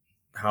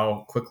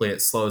how quickly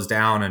it slows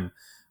down, and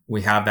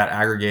we have that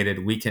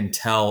aggregated, we can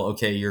tell,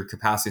 okay, your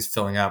capacity is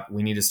filling up.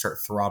 We need to start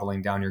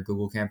throttling down your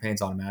Google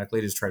campaigns automatically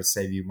to just try to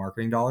save you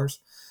marketing dollars.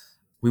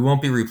 We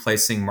won't be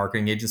replacing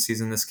marketing agencies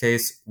in this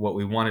case. What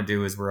we want to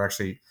do is we're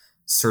actually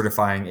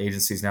certifying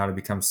agencies now to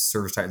become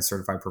ServiceTitan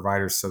certified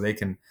providers, so they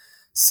can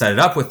set it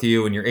up with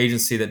you, and your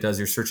agency that does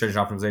your search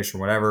engine optimization,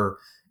 whatever,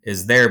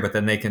 is there, but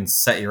then they can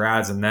set your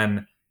ads and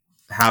then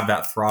have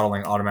that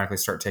throttling automatically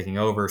start taking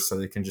over, so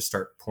they can just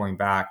start pulling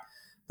back.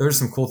 There's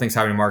some cool things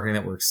happening in marketing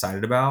that we're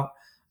excited about.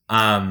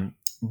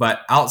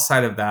 But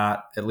outside of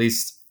that, at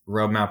least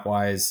roadmap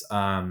wise,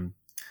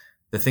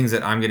 the things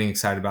that I'm getting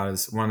excited about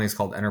is one of the things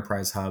called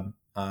Enterprise Hub.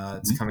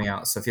 It's coming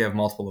out. So if you have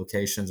multiple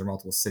locations or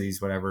multiple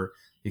cities, whatever,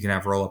 you can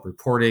have roll up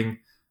reporting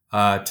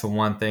to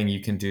one thing.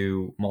 You can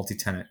do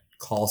multi-tenant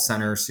call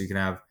center. So you can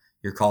have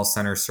your call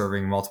center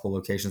serving multiple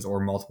locations or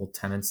multiple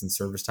tenants in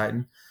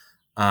ServiceTitan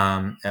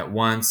at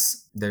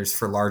once. There's,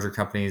 for larger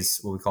companies,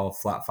 what we call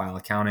flat file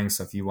accounting.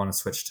 So if you want to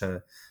switch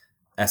to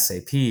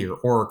SAP or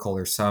Oracle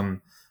or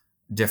some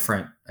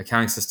different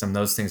accounting system,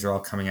 those things are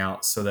all coming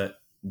out so that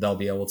they'll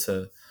be able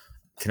to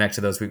connect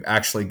to those. We've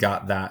actually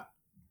got that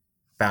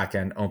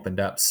backend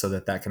opened up so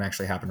that can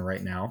actually happen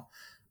right now.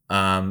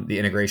 The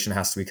integration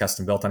has to be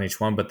custom built on each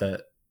one, but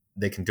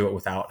they can do it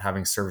without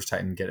having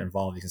ServiceTitan get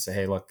involved. You can say,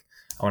 hey, look,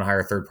 I want to hire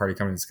a third-party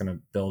company that's going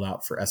to build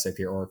out for SAP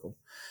or Oracle.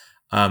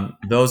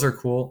 Those are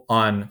cool.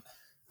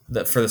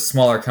 For the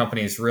smaller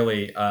companies,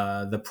 really,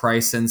 the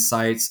price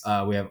insights,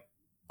 we have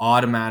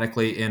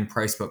automatically in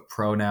Pricebook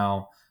Pro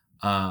now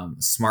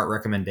smart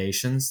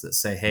recommendations that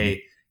say,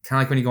 hey, kind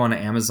of like when you go on to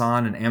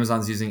Amazon and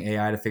Amazon's using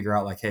AI to figure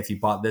out, like, hey, if you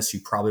bought this, you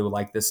probably would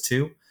like this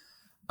too.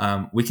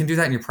 We can do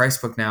that in your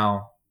Pricebook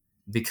now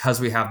because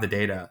we have the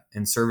data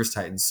in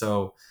ServiceTitan.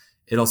 So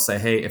it'll say,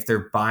 hey, if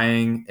they're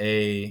buying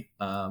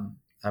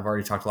I've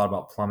already talked a lot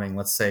about plumbing,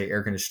 let's say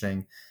air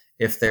conditioning.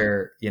 If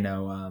they're, I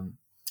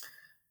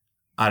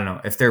don't know,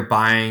 if they're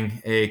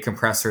buying a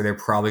compressor, they're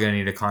probably going to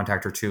need a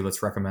contact or two.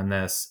 Let's recommend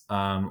this.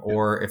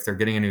 Or if they're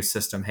getting a new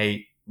system,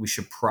 hey, we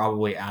should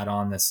probably add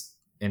on this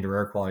indoor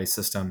air quality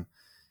system.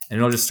 And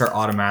it'll just start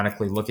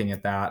automatically looking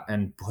at that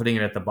and putting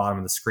it at the bottom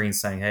of the screen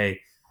saying,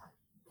 hey,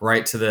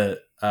 right to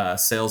the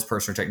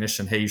salesperson or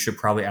technician, hey, you should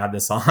probably add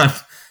this on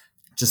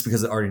just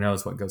because it already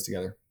knows what goes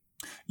together.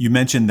 You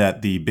mentioned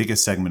that the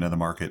biggest segment of the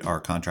market are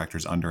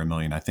contractors under $1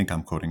 million. I think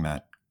I'm quoting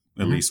that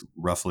at least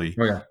roughly.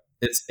 Oh yeah,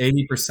 it's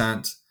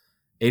 80%.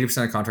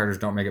 80% of contractors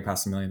don't make it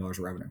past $1 million of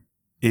revenue.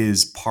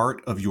 Is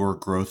part of your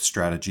growth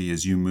strategy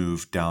as you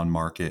move down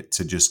market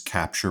to just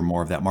capture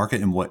more of that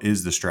market? And what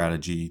is the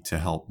strategy to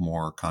help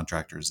more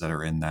contractors that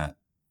are in that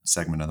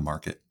segment of the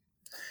market?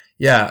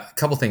 Yeah, a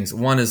couple things.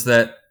 One is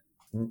that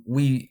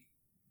we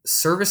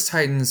Service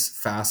Titan's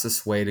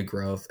fastest way to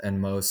growth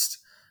and most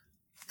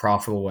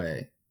profitable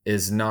way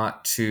is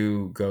not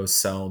to go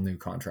sell new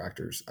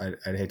contractors.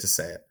 I'd hate to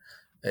say it.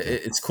 Yeah.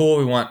 It's cool.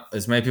 We want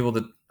as many people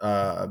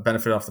to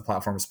benefit off the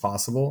platform as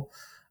possible.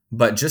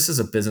 But just as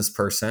a business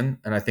person,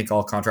 and I think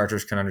all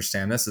contractors can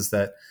understand this, is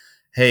that,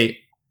 hey,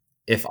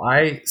 if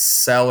I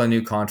sell a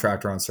new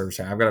contractor on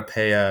ServiceTitan, I've got to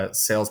pay a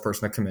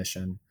salesperson a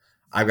commission.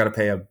 I've got to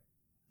pay a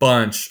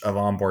bunch of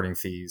onboarding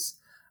fees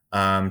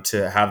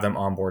to have them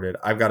onboarded.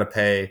 I've got to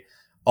pay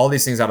all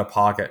these things out of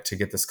pocket to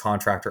get this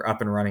contractor up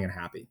and running and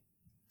happy.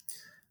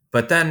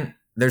 But then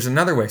there's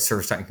another way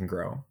ServiceTitan can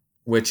grow,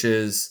 which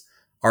is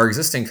our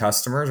existing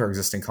customers, our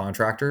existing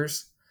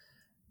contractors.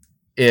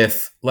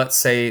 If, let's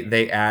say,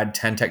 they add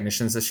 10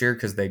 technicians this year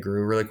because they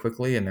grew really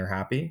quickly and they're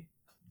happy,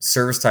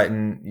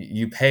 ServiceTitan,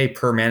 you pay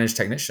per managed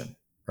technician,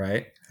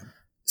 right?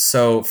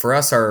 So for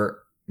us, our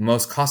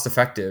most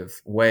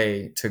cost-effective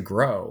way to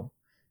grow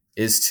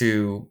is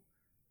to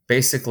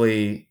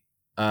basically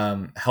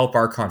help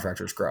our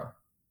contractors grow.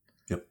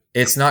 Yep.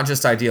 It's not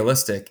just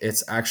idealistic.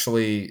 It's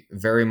actually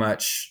very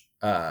much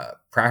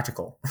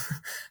practical.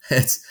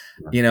 It's,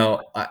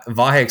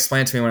 Vahe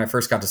explained to me when I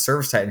first got to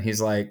ServiceTitan,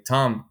 he's like,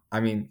 Tom,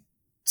 I mean,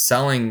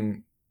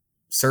 selling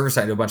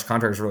ServiceTitan to a bunch of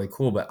contractors is really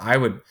cool, but I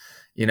would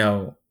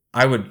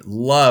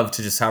love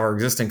to just have our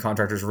existing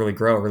contractors really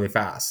grow really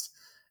fast.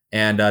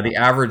 And the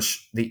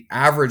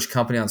average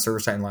company on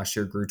ServiceTitan last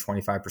year grew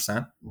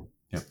 25%.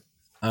 Yep.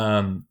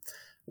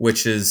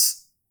 Which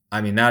is,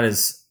 that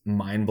is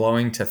mind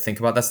blowing to think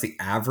about. That's the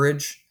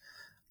average.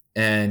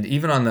 And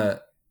even on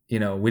the,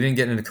 we didn't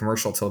get into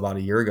commercial till about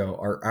a year ago.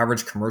 Our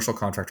average commercial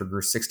contractor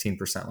grew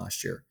 16%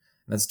 last year.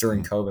 That's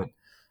during COVID.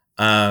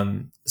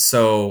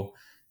 So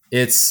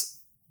it's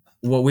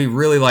what we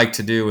really like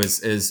to do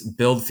is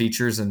build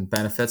features and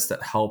benefits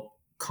that help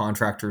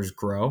contractors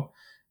grow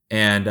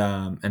and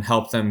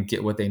help them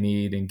get what they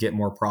need and get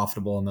more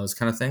profitable and those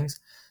kind of things.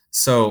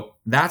 So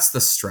that's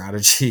the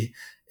strategy.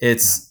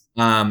 It's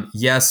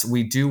yes,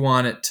 we do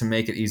want it to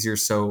make it easier.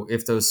 So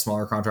if those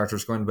smaller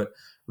contractors go in, but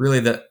really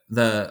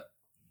the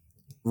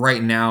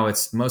right now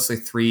it's mostly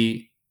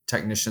 3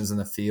 technicians in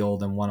the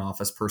field and 1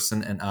 office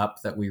person and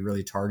up that we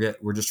really target.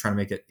 We're just trying to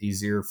make it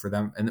easier for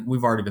them. And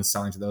we've already been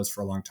selling to those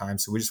for a long time.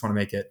 So we just want to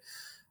make it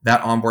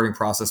that onboarding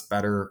process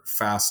better,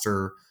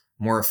 faster,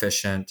 more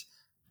efficient,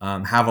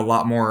 have a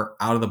lot more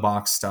out of the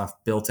box stuff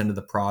built into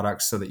the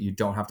product so that you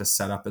don't have to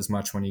set up as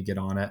much when you get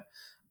on it.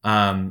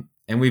 And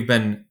we've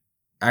been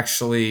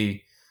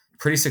actually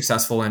pretty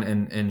successful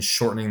in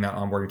shortening that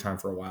onboarding time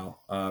for a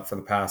while. For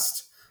the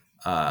past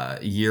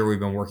year,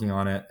 we've been working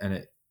on it, and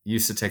it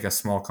used to take a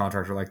small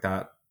contractor like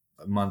that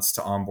months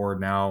to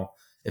onboard. Now,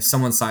 if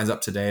someone signs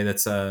up today,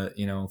 that's a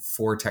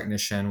 4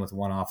 technician with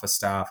 1 office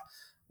staff,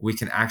 we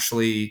can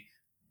actually,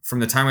 from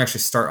the time we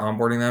actually start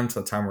onboarding them to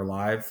the time we're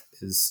live,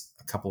 is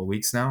a couple of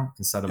weeks now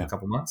instead of a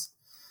couple of months.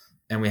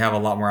 And we have a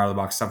lot more out of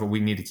the box stuff, but we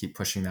need to keep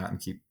pushing that and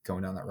keep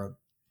going down that road.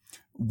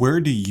 Where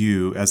do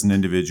you, as an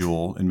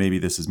individual, and maybe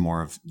this is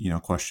more of a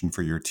question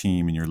for your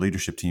team and your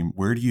leadership team,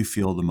 where do you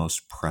feel the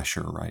most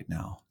pressure right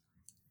now?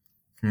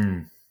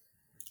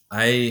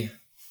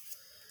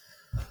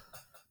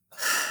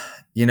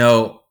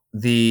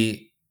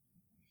 The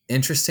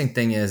interesting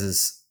thing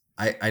is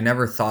I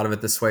never thought of it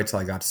this way till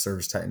I got to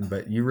ServiceTitan,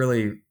 but you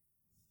really,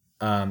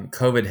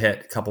 COVID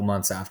hit a couple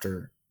months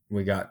after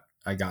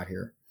I got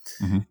here.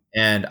 Mm-hmm.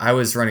 And I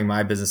was running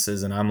my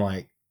businesses and I'm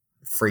like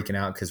freaking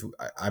out because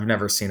I've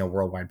never seen a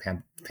worldwide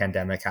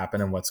pandemic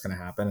happen and what's going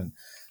to happen.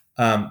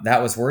 And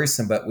that was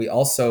worrisome, but we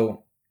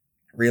also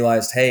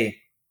realized, hey,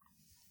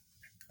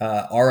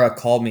 Ara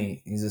called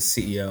me. He's a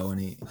CEO,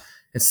 and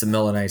it's the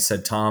middle of the night. He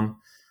said, Tom,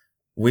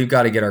 we've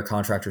got to get our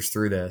contractors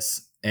through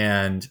this,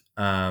 and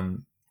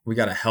we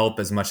got to help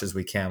as much as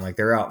we can. Like,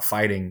 they're out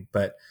fighting,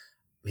 but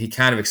he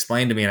kind of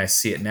explained to me, and I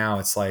see it now.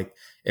 It's like,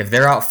 if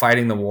they're out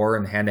fighting the war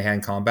in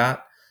hand-to-hand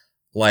combat,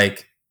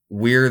 like,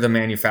 we're the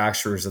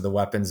manufacturers of the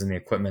weapons and the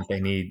equipment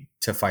they need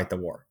to fight the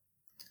war.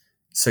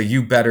 So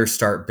you better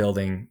start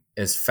building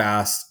as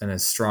fast and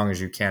as strong as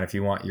you can if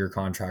you want your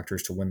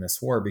contractors to win this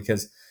war,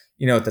 because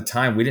at the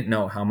time, we didn't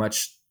know how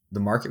much the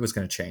market was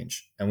going to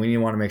change. And we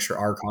want to make sure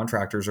our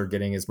contractors are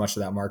getting as much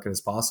of that market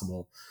as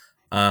possible.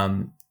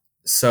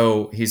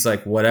 So he's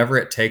like, whatever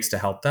it takes to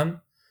help them,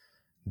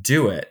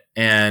 do it.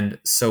 And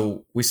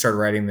so we started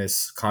writing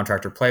this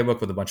contractor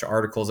playbook with a bunch of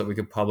articles that we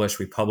could publish.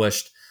 We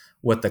published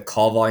what the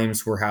call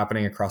volumes were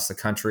happening across the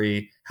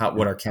country,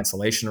 what our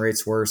cancellation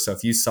rates were. So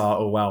if you saw,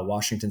 oh, wow,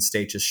 Washington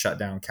State just shut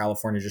down,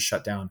 California just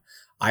shut down.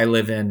 I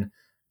live in,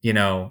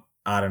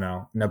 I don't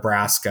know,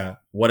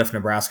 Nebraska. What if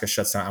Nebraska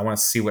shuts down? I want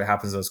to see what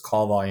happens to those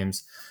call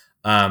volumes.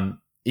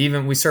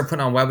 Even we started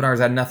putting on webinars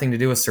that had nothing to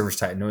do with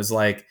ServiceTitan. It was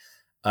like,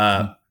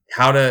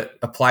 how to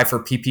apply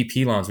for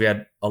PPP loans. We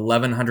had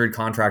 1,100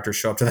 contractors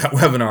show up to that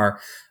webinar.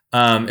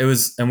 And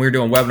we were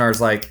doing webinars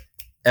like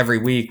every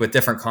week with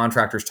different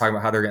contractors talking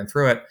about how they're getting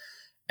through it.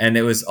 And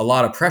it was a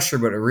lot of pressure,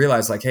 but I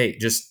realized like, hey,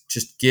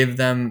 just give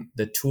them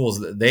the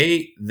tools.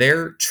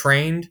 They're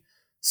trained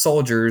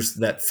soldiers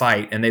that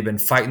fight, and they've been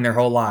fighting their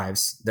whole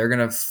lives. They're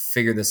gonna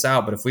figure this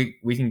out. But if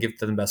we can give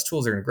them the best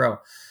tools, they're gonna grow.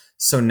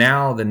 So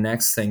now the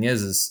next thing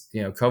is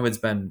COVID's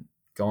been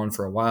going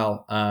for a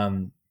while,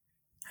 and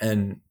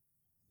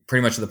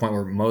pretty much to the point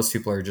where most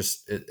people are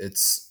just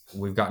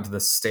we've gotten to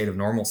this state of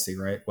normalcy,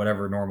 right?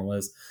 Whatever normal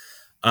is.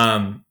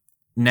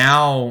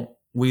 Now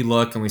we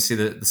look and we see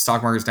that the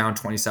stock market is down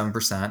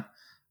 27%.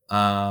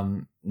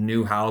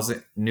 New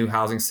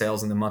housing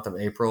sales in the month of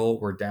April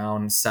were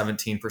down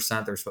 17%.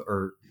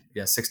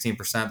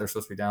 16%. They're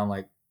supposed to be down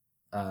like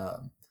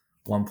 1.7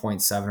 or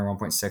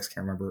 1.6. Can't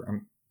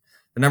remember.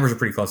 The numbers are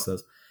pretty close to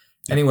those.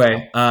 Yeah.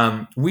 Anyway,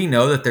 we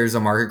know that there's a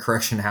market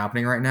correction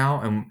happening right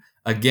now, and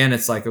again,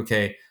 it's like,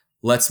 okay,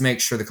 let's make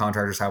sure the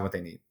contractors have what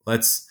they need.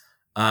 Let's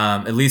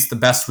at least the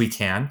best we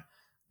can.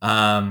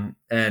 And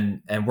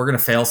we're going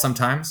to fail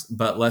sometimes,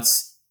 but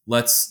let's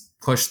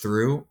push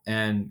through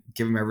and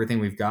give them everything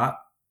we've got.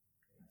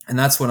 And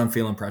that's what I'm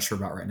feeling pressure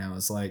about right now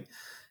is like,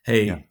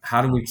 hey,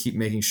 how do we keep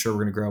making sure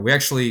we're going to grow? We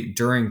actually,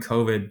 during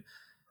COVID,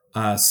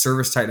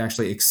 ServiceTitan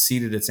actually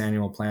exceeded its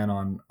annual plan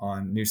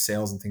on new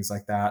sales and things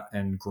like that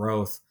and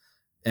growth.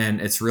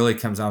 And it's really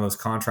comes down to those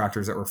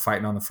contractors that were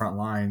fighting on the front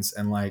lines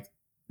and like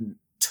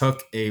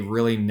took a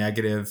really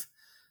negative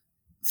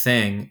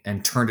thing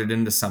and turned it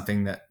into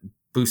something that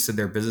boosted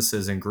their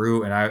businesses and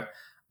grew. And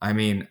I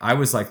mean, I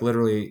was like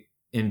literally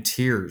in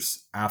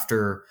tears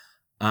after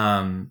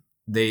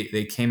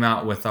they came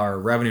out with our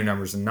revenue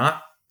numbers, and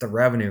not the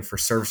revenue for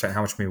ServiceTitan,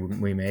 how much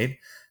we made,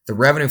 the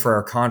revenue for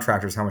our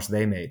contractors, how much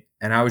they made.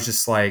 And I was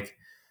just like,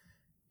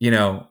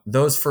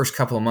 those first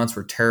couple of months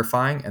were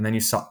terrifying. And then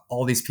you saw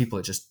all these people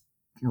that just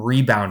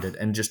rebounded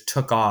and just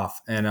took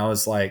off. And I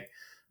was like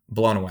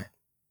blown away.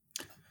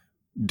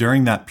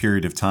 During that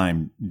period of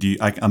time,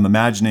 I'm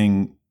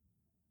imagining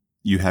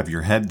you have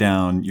your head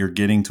down, you're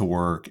getting to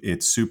work,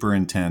 it's super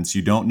intense.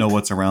 You don't know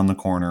what's around the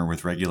corner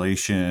with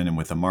regulation and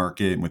with the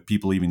market and with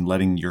people even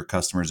letting your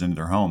customers into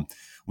their home.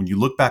 When you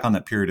look back on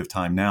that period of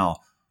time now,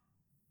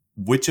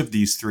 which of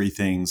these three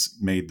things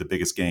made the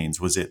biggest gains?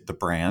 Was it the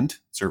brand,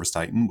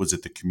 ServiceTitan? Was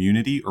it the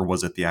community, or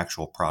was it the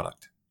actual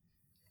product?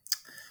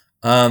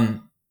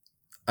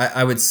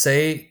 I would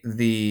say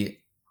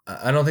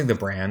I don't think the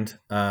brand.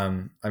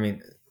 I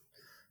mean,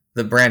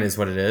 the brand is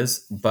what it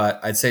is, but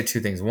I'd say two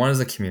things. One is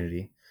the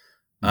community.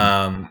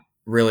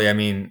 Really, I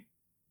mean,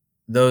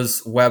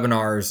 those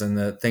webinars and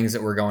the things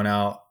that were going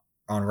out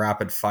on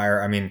rapid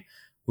fire. I mean,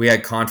 we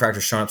had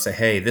contractors showing up say,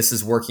 hey, this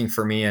is working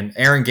for me. And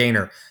Aaron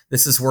Gaynor,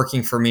 this is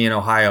working for me in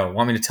Ohio.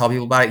 Want me to tell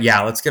people about it?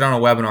 Yeah, let's get on a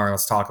webinar and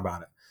let's talk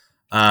about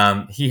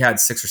it. He had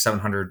 600 or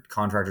 700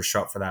 contractors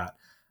show up for that.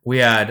 We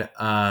had,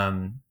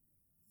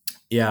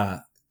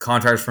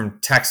 contractors from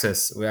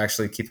Texas. We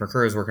actually, Keith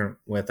McCurry is working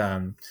with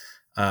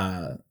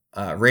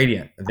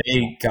Radiant.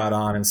 They got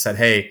on and said,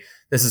 hey,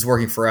 this is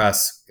working for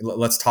us.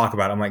 Let's talk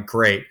about it. I'm like,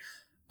 great.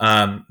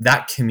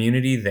 That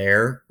community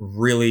there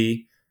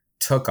really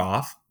took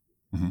off.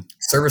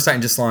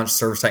 ServiceTitan just launched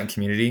ServiceTitan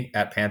Community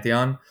at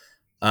Pantheon.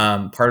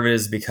 Part of it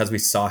is because we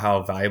saw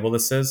how valuable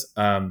this is.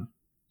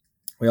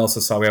 We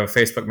also saw we have a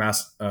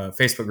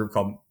Facebook group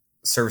called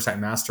ServiceTitan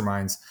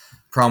Masterminds.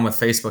 Problem with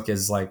Facebook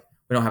is like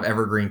we don't have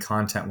evergreen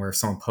content where if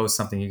someone posts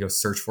something, you go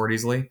search for it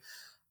easily.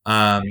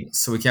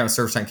 So we came with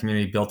ServiceTitan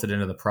Community, built it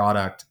into the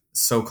product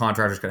so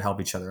contractors could help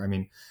each other. I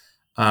mean,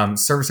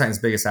 ServiceTitan's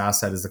biggest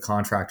asset is the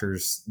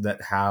contractors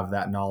that have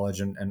that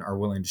knowledge and are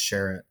willing to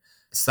share it.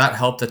 So that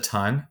helped a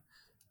ton.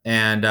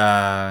 And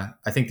I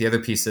think the other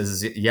piece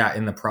is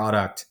in the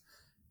product,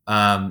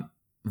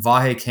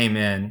 Vahe came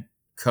in,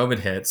 COVID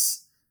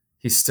hits,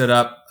 he stood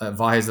up,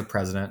 Vahe is the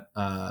president.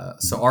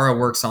 So Ara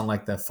works on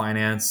like the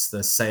finance,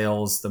 the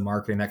sales, the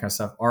marketing, that kind of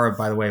stuff. Ara,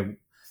 by the way,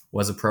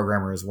 was a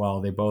programmer as well.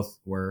 They both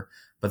were,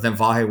 but then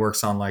Vahe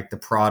works on like the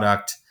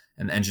product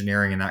and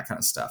engineering and that kind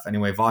of stuff.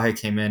 Anyway, Vahe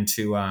came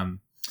into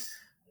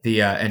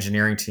the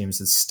engineering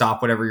teams and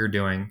stop whatever you're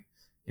doing.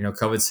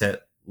 COVID's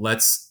hit.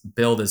 Let's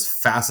build as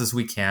fast as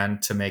we can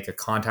to make a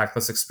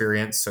contactless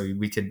experience. So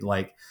we could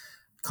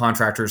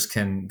contractors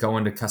can go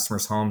into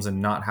customers' homes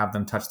and not have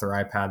them touch their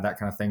iPad, that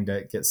kind of thing,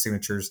 to get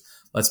signatures.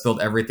 Let's build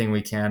everything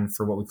we can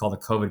for what we call the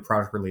COVID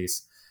product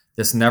release.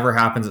 This never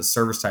happens at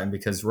ServiceTitan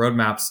because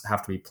roadmaps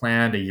have to be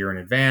planned a year in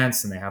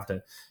advance, and they have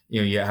to,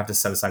 you have to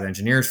set aside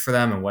engineers for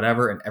them and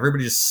whatever. And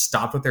everybody just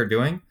stopped what they're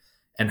doing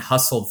and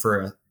hustled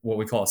for what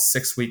we call a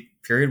 6-week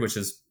period, which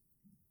is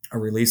a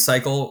release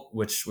cycle,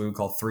 which we would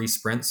call 3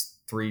 sprints,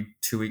 3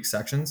 2-week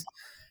sections.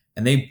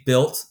 And they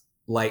built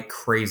like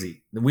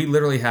crazy. We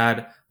literally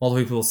had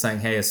multiple people saying,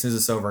 hey, as soon as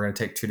it's over, I'm going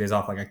to take 2 days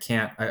off. Like I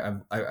can't,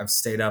 I've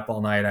stayed up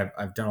all night.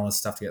 I've done all this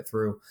stuff to get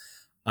through.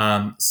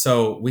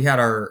 So we had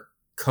our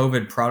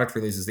COVID product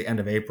releases the end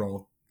of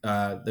April.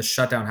 The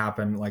shutdown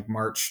happened like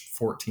March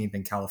 14th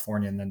in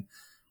California and then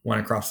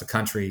went across the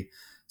country.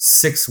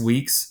 6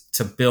 weeks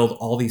to build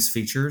all these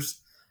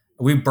features.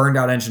 We burned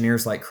out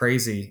engineers like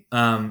crazy.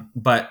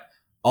 But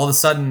all of a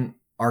sudden,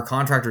 our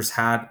contractors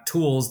had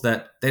tools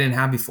that they didn't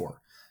have before.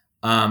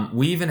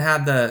 We even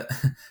had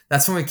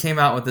that's when we came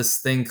out with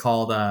this thing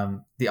called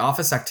the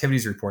Office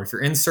Activities Report. If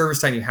you're in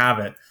ServiceTitan, you have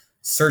it.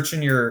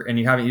 And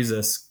you haven't used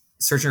this,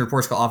 search in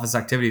reports called Office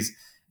Activities.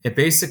 It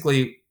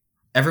basically,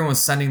 everyone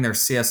was sending their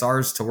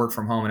CSRs to work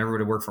from home and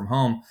everybody worked from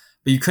home,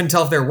 but you couldn't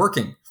tell if they're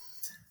working.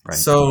 Right.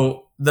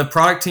 So the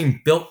product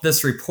team built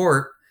this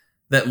report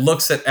that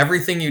looks at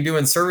everything you do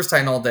in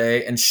ServiceTitan all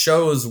day and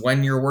shows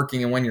when you're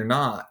working and when you're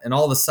not. And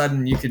all of a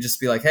sudden you could just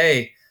be like,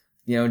 hey,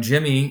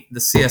 Jimmy, the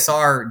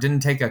CSR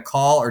didn't take a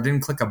call or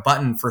didn't click a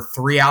button for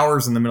 3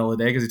 hours in the middle of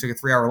the day because he took a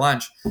 3-hour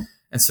lunch.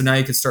 And so now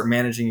you could start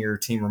managing your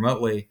team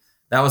remotely.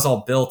 That was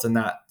all built in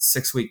that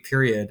 6-week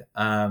period.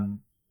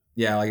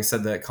 Yeah, like I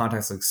said, the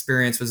contactless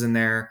experience was in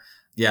there.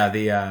 Yeah,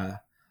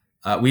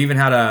 we even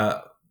had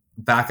a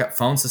backup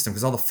phone system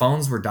because all the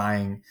phones were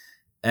dying.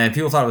 And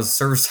people thought it was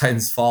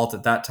ServiceTitan's fault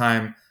at that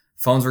time.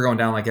 Phones were going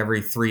down like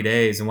every 3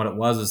 days. And what it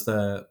was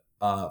the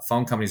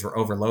phone companies were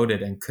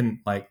overloaded and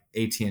couldn't, like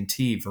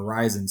AT&T,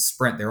 Verizon,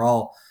 Sprint, they're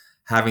all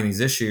having these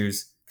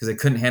issues because they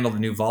couldn't handle the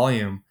new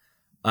volume.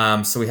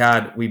 So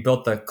we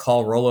built the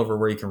call rollover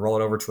where you can roll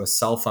it over to a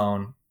cell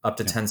phone, up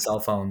to 10 cell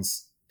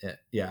phones.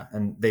 Yeah.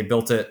 And they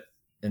built it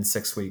in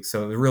 6 weeks.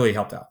 So it really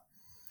helped out.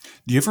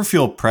 Do you ever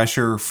feel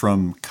pressure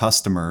from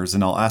customers?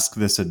 And I'll ask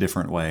this a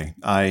different way.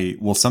 I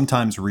will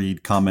sometimes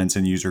read comments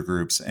in user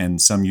groups,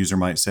 and some user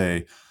might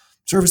say,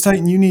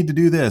 ServiceTitan, you need to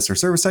do this, or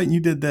ServiceTitan,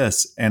 you did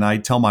this. And I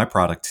tell my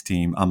product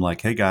team, I'm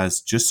like, hey guys,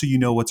 just so you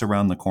know what's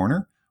around the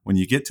corner, when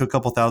you get to a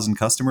couple thousand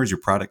customers, your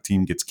product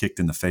team gets kicked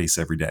in the face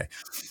every day.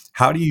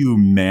 How do you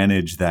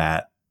manage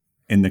that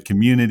in the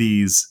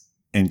communities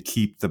and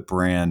keep the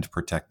brand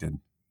protected?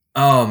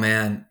 Oh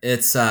man,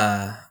 it's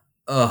that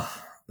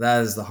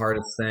is the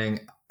hardest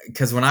thing.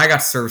 Because when I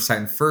got to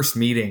ServiceTitan, first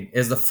meeting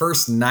is the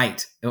first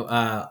night.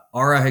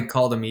 Ara had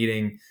called a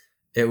meeting.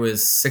 It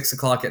was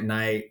 6:00 at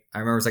night. I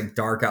remember it was like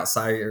dark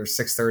outside, or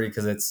 6:30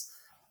 because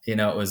it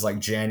was like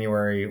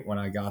January when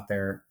I got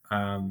there.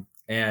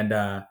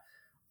 And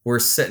we're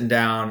sitting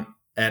down,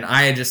 and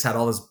I had just had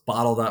all this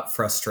bottled up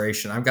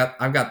frustration. I've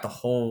got the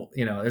whole,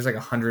 there's like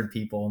 100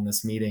 people in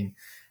this meeting,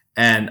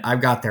 and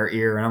I've got their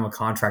ear, and I'm a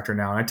contractor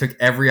now. And I took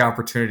every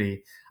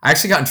opportunity. I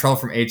actually got in trouble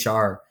from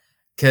HR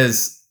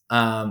because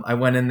I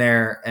went in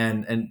there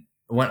and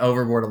went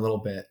overboard a little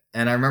bit.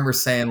 And I remember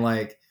saying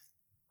like,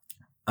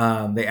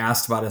 they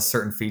asked about a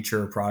certain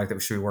feature or product that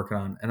we should be working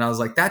on. And I was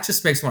like, that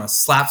just makes me want to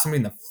slap somebody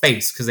in the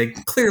face because they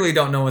clearly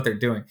don't know what they're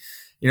doing.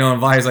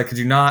 And Vi's like, could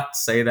you not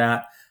say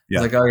that? Yeah.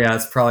 I was like, oh yeah,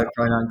 it's probably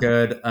not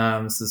good.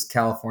 This is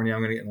California.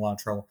 I'm going to get in a lot of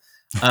trouble.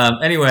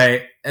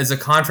 Anyway, as a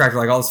contractor,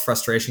 like all this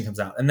frustration comes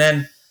out. And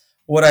then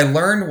what I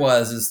learned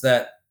is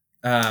that,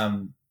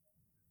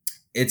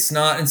 it's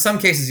not, in some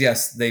cases,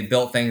 yes, they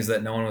built things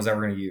that no one was ever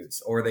going to use,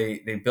 or they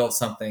built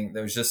something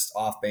that was just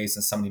off base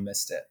and somebody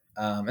missed it.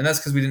 And that's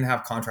because we didn't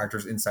have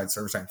contractors inside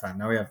ServiceTitan time.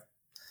 Now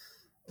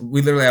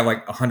we literally have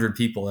like 100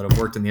 people that have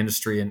worked in the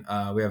industry, and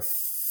we have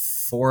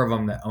 4 of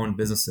them that own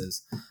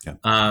businesses,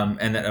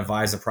 and that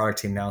advise the product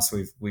team now.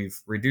 So we've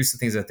reduced the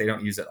things that they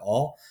don't use at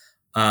all,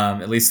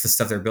 at least the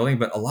stuff they're building.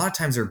 But a lot of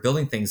times they're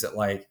building things that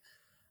like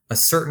a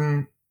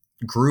certain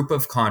group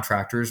of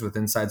contractors with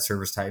inside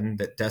ServiceTitan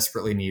that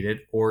desperately needed,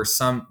 or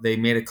they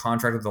made a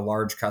contract with a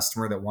large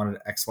customer that wanted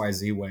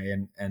XYZ way,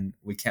 and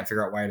we can't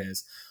figure out why it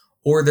is.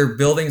 Or they're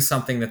building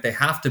something that they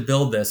have to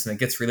build this, and it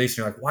gets released,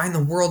 and you're like, why in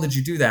the world did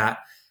you do that?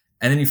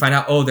 And then you find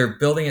out, they're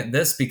building it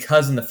this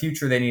because in the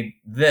future they need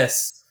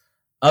this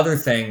other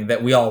thing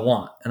that we all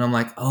want. And I'm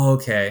like,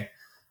 okay.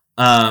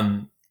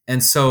 And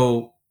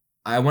so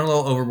I went a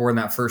little overboard in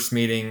that first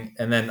meeting,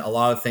 and then a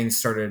lot of things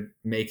started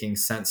making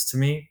sense to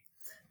me.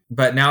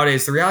 But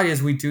nowadays, the reality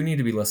is we do need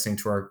to be listening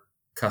to our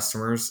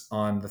customers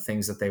on the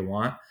things that they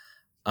want.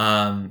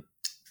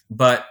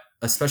 But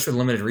especially with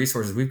limited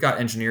resources, we've got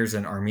engineers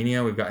in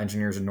Armenia. We've got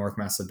engineers in North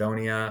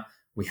Macedonia.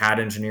 We had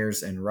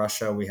engineers in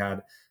Russia. We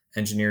had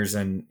engineers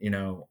in,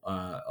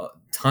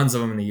 tons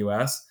of them in the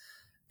US.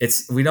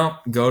 We don't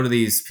go to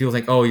these, people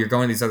think, you're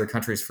going to these other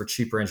countries for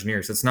cheaper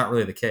engineers. It's not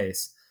really the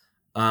case.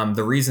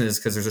 The reason is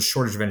because there's a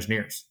shortage of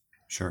engineers.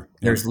 Sure. Yeah.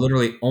 There's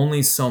literally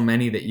only so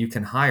many that you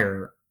can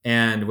hire.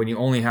 And when you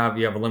have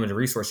a limited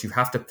resource, you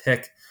have to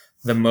pick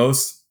the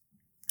most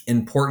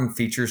important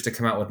features to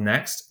come out with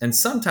next. And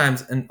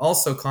sometimes, and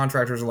also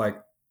contractors are like,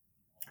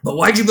 but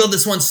why'd you build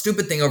this one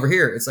stupid thing over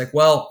here? It's like,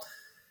 well,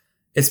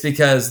 it's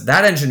because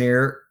that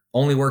engineer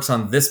only works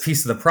on this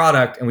piece of the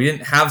product, and we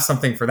didn't have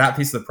something for that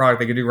piece of the product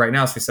they could do right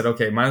now. So we said,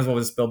 okay, might as well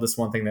just build this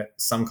one thing that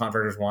some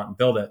contractors want and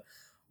build it.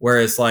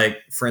 Whereas, like,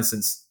 for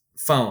instance,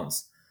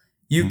 phones.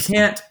 You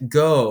can't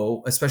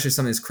go, especially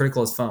something as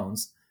critical as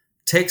phones,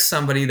 take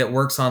somebody that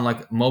works on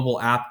like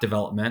mobile app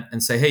development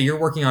and say, hey, you're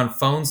working on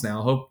phones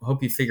now.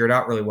 Hope you figure it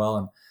out really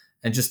well,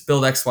 and just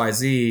build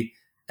XYZ.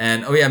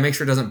 And make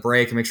sure it doesn't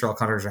break and make sure all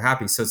contractors are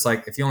happy. So it's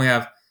like, if you only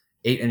have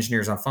 8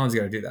 engineers on phones,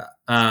 you got to do that.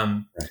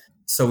 Right.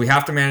 So we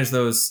have to manage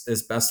those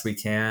as best we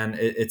can.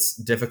 It's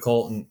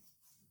difficult, and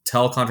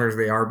tell contractors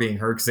they are being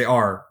heard, because they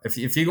are. If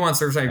you go on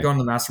ServiceTitan, you go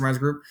into the masterminds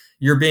group,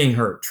 you're being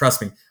heard.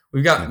 Trust me.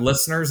 We've got Yeah.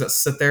 listeners that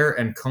sit there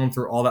and comb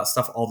through all that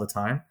stuff all the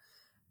time.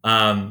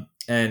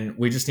 And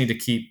we just need to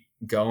keep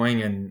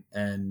going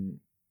and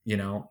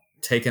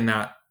taking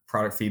that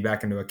product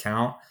feedback into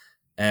account.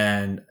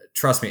 And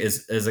trust me,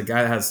 as a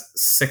guy that has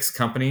 6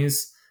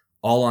 companies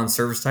all on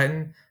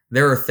ServiceTitan,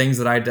 there are things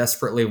that I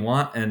desperately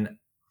want, and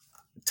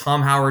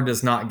Tom Howard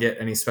does not get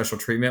any special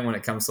treatment when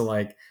it comes to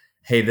like,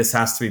 hey, this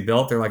has to be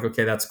built. They're like,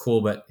 okay, that's cool,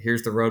 but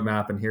here's the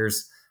roadmap and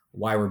here's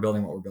why we're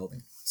building what we're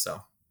building.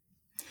 So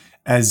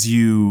As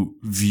you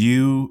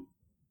view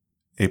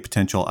a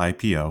potential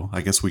IPO,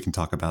 I guess we can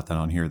talk about that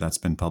on here. That's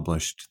been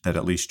published, that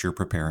at least you're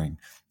preparing.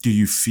 Do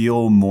you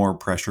feel more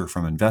pressure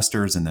from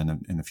investors and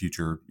then in the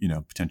future,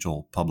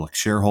 potential public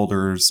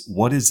shareholders?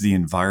 What is the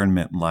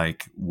environment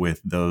like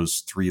with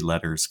those 3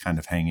 letters kind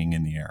of hanging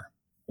in the air?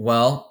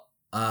 Well,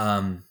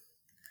 I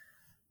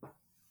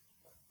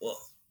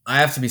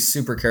have to be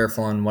super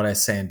careful on what I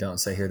say and don't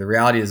say here. The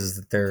reality is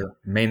that there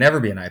may never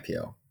be an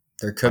IPO.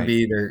 There could Right.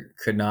 be, there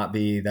could not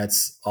be.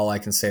 That's all I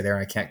can say there.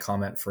 And I can't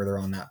comment further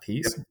on that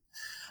piece. Yep.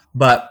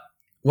 But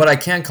what I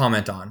can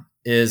comment on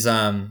is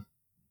I've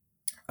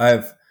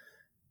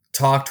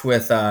talked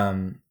with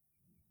the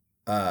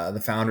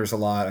founders a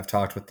lot. I've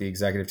talked with the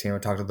executive team.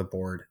 I've talked with the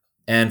board.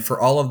 And for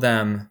all of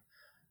them,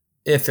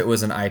 if it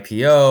was an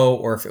IPO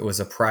or if it was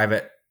a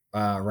private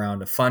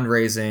round of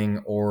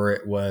fundraising, or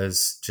it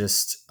was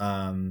just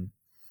going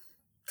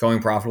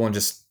profitable and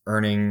just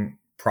earning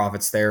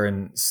profits there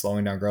and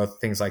slowing down growth,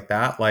 things like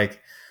that.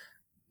 Like,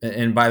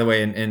 and by the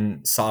way,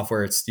 in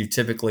software, you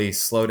typically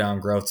slow down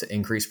growth to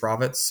increase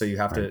profits. So you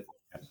have to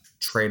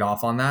trade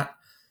off on that.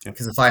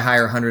 Because if I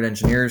hire 100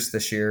 engineers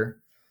this year,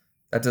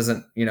 that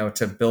doesn't,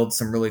 to build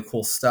some really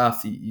cool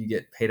stuff, you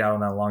get paid out on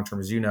that long term,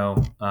 as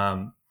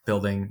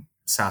building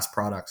SaaS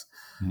products.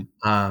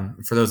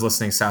 Mm-hmm. For those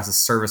listening, SaaS is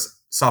service,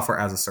 software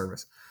as a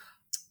service.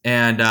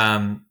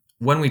 And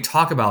when we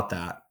talk about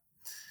that,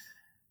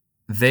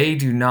 they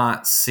do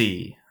not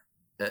see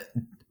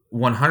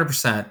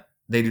 100%.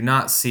 They do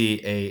not see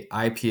a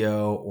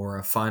IPO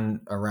or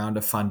a round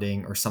of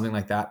funding or something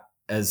like that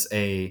as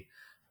a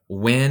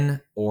win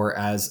or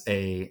as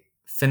a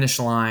finish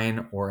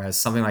line or as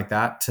something like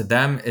that. To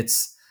them,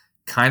 it's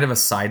kind of a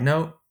side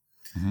note,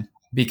 mm-hmm.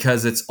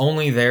 because it's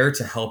only there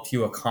to help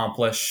you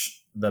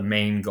accomplish the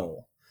main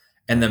goal.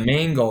 And the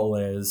main goal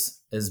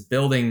is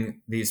building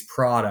these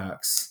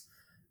products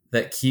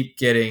that keep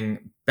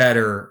getting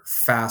better,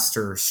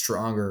 faster,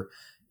 stronger.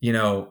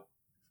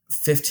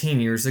 15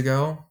 years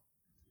ago,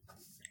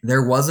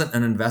 there wasn't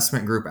an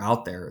investment group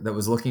out there that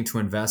was looking to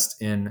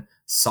invest in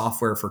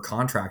software for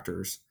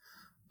contractors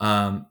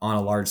on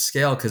a large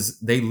scale, because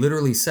they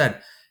literally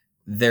said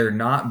they're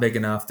not big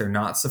enough, they're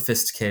not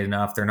sophisticated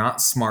enough, they're not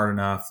smart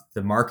enough,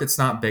 the market's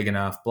not big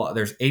enough.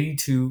 There's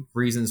 82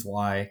 reasons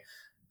why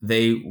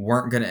they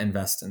weren't going to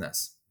invest in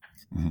this.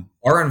 Mm-hmm.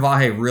 Ara and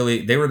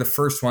Vahe they were the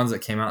first ones that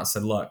came out and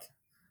said, look,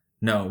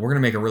 no, we're going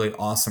to make a really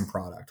awesome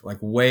product, like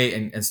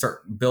and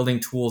start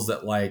building tools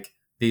that like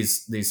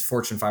these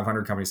Fortune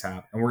 500 companies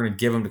have, and we're going to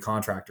give them to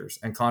contractors,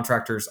 and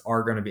contractors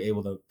are going to be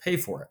able to pay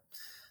for it.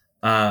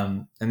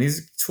 And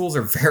these tools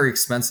are very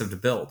expensive to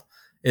build.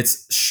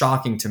 It's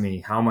shocking to me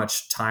how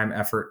much time,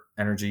 effort,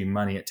 energy,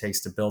 money it takes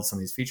to build some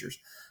of these features.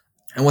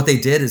 And what they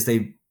did is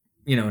they,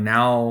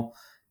 now,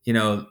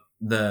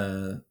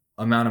 the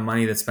amount of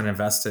money that's been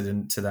invested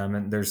into them,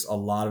 and there's a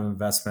lot of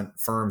investment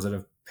firms that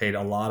have paid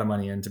a lot of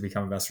money in to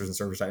become investors in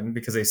ServiceTitan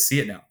because they see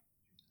it now.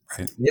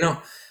 Right.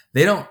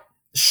 They don't,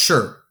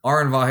 sure,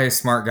 Ara and Vahe,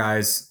 smart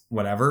guys,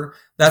 whatever.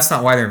 That's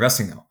not why they're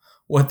investing though.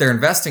 What they're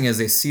investing is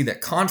they see that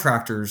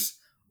contractors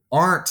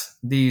aren't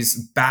these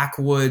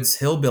backwoods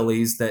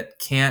hillbillies that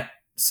can't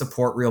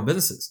support real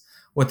businesses.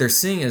 What they're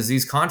seeing is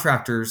these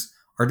contractors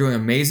are doing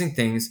amazing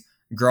things,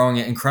 growing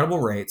at incredible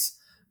rates,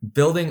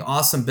 building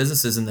awesome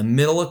businesses in the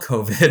middle of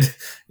COVID.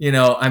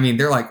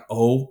 They're like,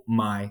 oh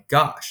my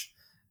gosh,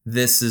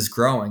 this is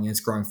growing. It's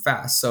growing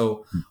fast.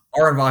 So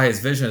Ara and Vahe's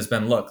vision has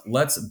been, look,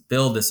 let's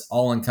build this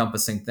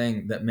all-encompassing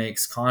thing that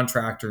makes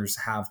contractors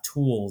have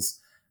tools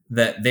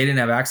that they didn't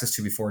have access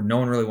to before. No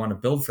one really wanted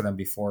to build for them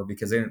before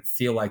because they didn't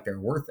feel like they're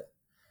worth it.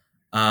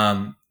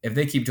 If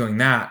they keep doing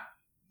that,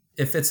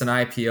 if it's an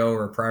IPO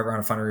or a private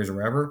round of fundraising or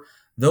whatever,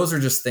 those are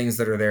just things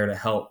that are there to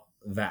help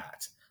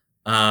that.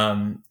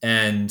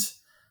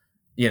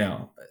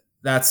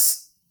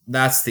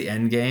 That's the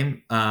end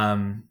game.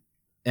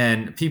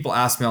 And people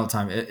ask me all the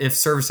time, if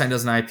ServiceTitan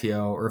does an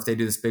IPO or if they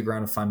do this big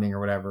round of funding or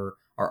whatever,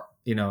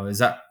 is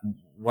that,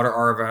 what are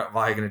Ara and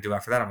Vahe going to do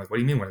after that? I'm like, what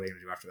do you mean? What are they going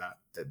to do after that?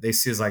 They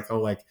see as like, oh,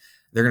 like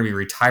they're going to be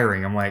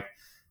retiring. I'm like,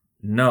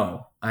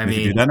 no, they can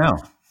do that now.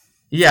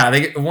 Yeah.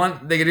 They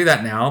can do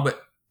that now.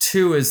 But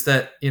two is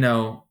that,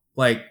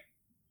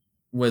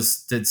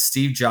 did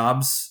Steve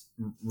Jobs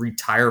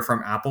retire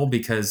from Apple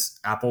because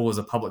Apple was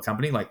a public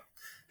company? Like,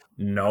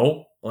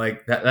 no,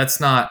 like that's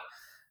not,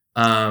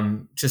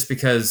 just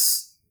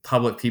because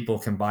public people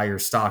can buy your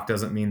stock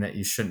doesn't mean that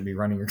you shouldn't be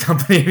running your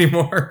company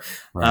anymore.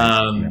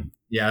 Right. Yeah.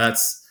 Yeah,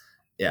 that's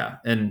yeah,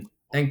 and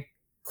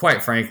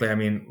quite frankly, I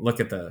mean,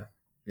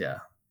 yeah,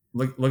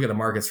 look at the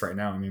markets right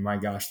now. I mean, my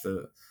gosh,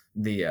 the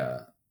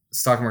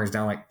stock market is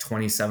down like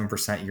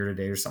 27% year to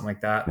date or something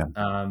like that.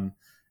 Yeah.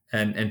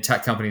 And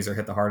tech companies are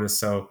hit the hardest.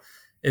 So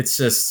it's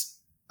just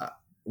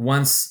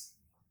once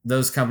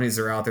those companies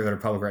are out there that are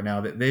public right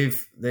now,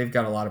 they've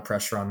got a lot of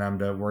pressure on them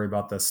to worry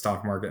about the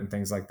stock market and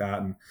things like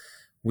that. And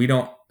we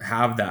don't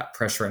have that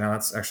pressure right now.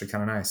 That's actually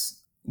kind of nice.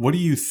 What do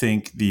you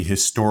think the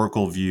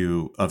historical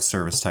view of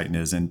Service Titan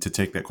is? And to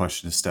take that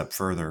question a step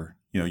further,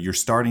 you're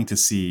starting to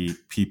see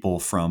people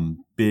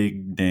from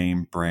big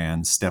name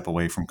brands step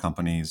away from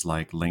companies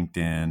like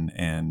LinkedIn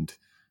and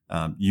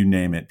you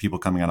name it, people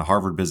coming out of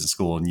Harvard Business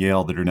School and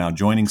Yale that are now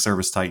joining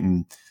Service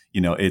Titan.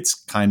 It's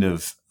kind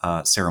of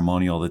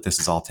ceremonial that this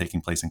is all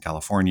taking place in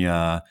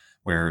California,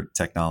 where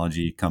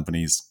technology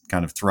companies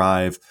kind of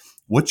thrive.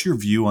 What's your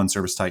view on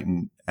Service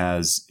Titan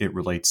as it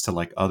relates to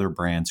like other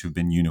brands who've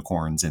been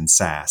unicorns in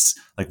SaaS?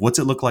 Like, what's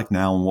it look like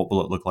now, and what will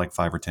it look like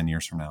 5 or 10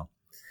 years from now?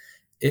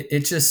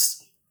 It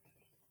just,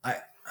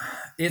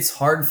 it's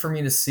hard for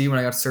me to see when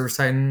I got to Service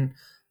Titan.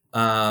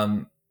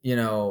 You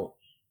know,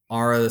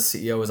 Ara, the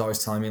CEO, was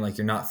always telling me like,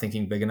 you're not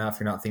thinking big enough.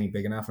 You're not thinking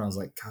big enough. And I was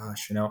like,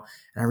 gosh, and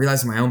I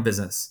realized in my own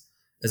business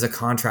as a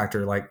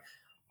contractor, like,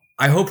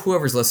 I hope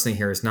whoever's listening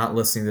here is not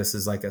listening to this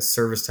as like a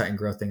Service Titan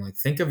growth thing. Like,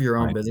 think of your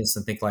own Right. business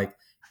and think like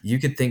you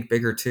could think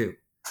bigger too.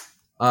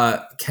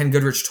 Ken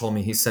Goodrich told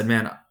me, he said,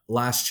 man,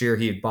 last year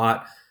he had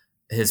bought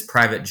his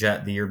private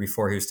jet the year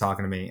before he was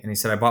talking to me. And he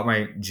said, I bought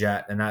my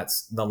jet, and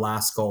that's the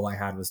last goal I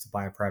had, was to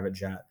buy a private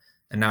jet.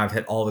 And now I've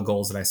hit all the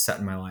goals that I set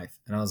in my life.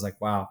 And I was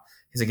like, wow.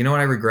 He's like, you know what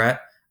I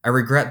regret? I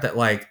regret that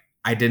like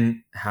I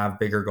didn't have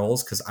bigger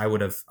goals, because I would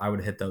have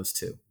hit those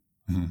too.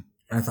 Mm-hmm.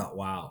 And I thought,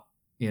 wow,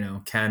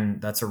 Ken,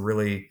 that's a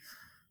really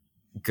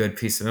good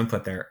piece of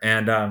input there.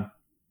 And I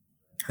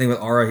think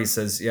with Ara, he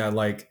says, yeah,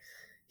 like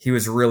he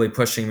was really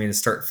pushing me to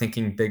start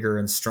thinking bigger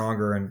and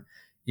stronger. And,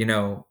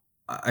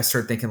 I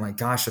started thinking like,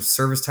 gosh, if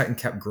Service Titan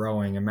kept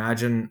growing,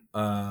 imagine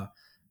an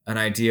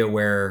idea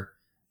where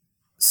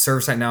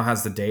Service Titan now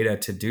has the data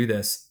to do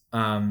this.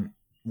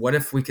 What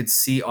if we could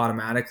see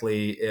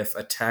automatically if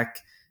a tech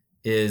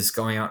is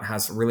going out and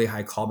has really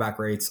high callback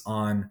rates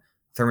on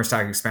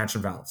thermostatic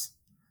expansion valves?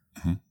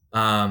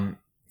 Mm-hmm.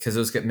 Because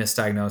those get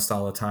misdiagnosed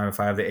all the time. If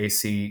I have the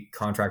AC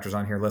contractors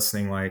on here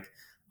listening, like,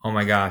 oh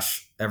my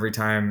gosh, every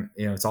time,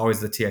 it's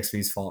always the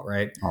TXV's fault,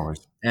 right?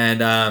 Always.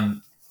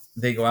 And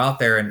they go out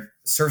there, and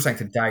Service Titan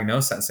could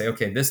diagnose that and say,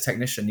 okay, this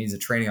technician needs a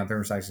training on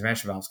thermostatic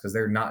expansion valves, because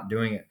they're not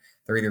doing it.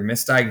 They're either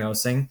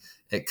misdiagnosing.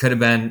 It could have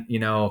been,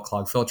 a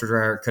clogged filter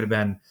dryer. It could have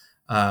been,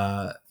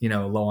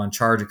 low on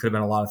charge. It could have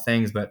been a lot of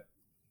things, but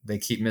they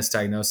keep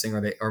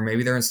misdiagnosing, or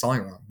maybe they're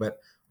installing wrong. But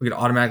we could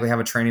automatically have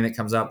a training that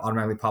comes up,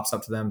 automatically pops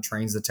up to them,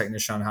 trains the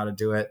technician on how to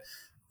do it,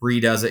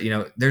 redoes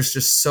it. There's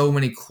just so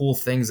many cool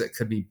things that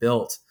could be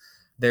built.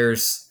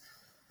 There's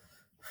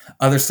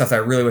other stuff that I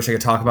really wish I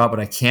could talk about, but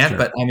I can't. Sure.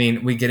 But I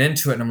mean, we get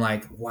into it and I'm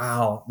like,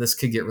 wow, this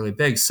could get really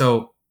big.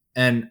 So,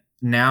 and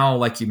now,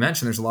 like you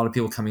mentioned, there's a lot of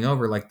people coming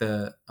over. Like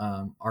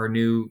our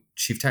new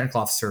chief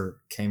technical officer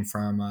came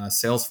from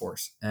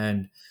Salesforce,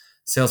 and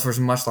Salesforce is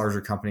a much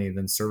larger company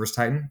than Service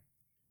Titan,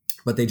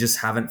 but they just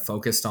haven't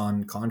focused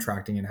on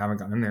contracting and haven't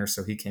gotten in there.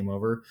 So he came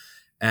over,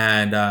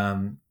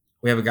 and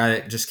we have a guy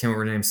that just came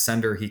over named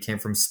Sender. He came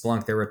from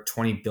Splunk. They were a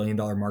 $20 billion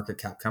market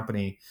cap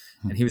company,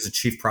 and he was a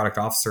chief product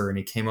officer. And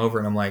he came over,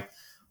 and I'm like,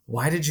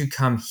 why did you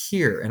come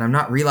here? And I'm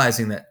not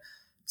realizing that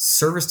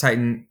Service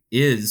Titan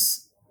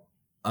is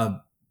a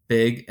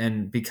big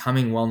and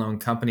becoming well-known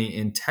company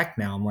in tech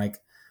now. I'm like,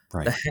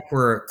 Right. the heck,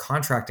 we're a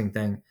contracting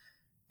thing.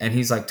 And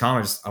he's like,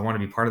 Tom, I want to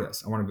be part of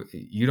this.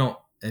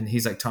 And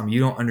he's like, Tom, you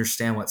don't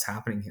understand what's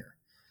happening here.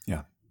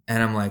 Yeah.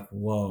 And I'm like,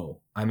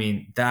 whoa. I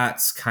mean,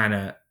 that's kind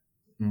of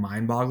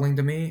mind-boggling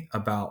to me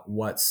about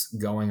what's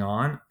going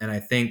on. And I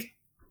think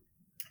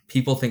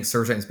people think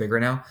Service Titan is big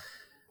right now.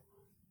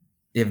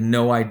 They have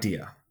no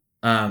idea.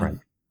 Right.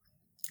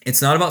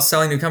 It's not about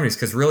selling new companies,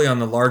 because really on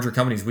the larger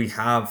companies, we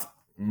have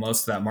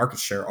most of that market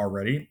share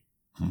already.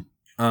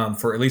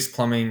 For at least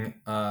plumbing,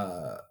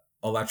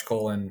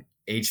 electrical, and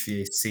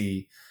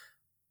HVAC.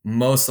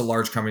 Most of the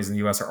large companies in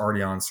the US are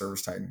already on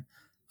Service Titan.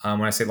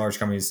 When I say large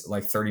companies,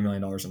 like $30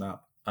 million and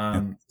up.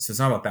 So it's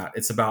not about that.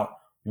 It's about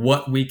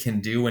what we can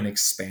do and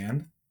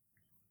expand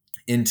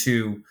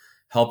into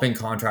helping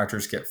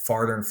contractors get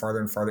farther and farther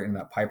and farther into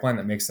that pipeline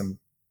that makes them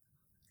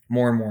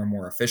more and more and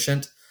more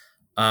efficient.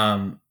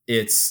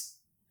 It's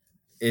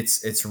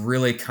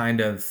really kind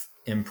of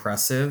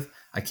impressive.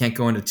 I can't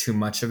go into too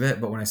much of it,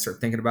 but when I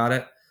start thinking about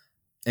it,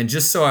 and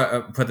just so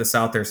I put this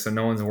out there so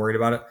no one's worried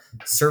about it,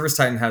 Service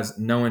Titan has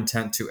no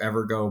intent to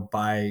ever go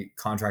buy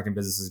contracting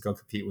businesses, go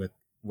compete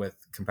with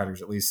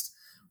competitors. At least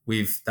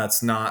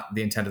that's not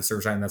the intent of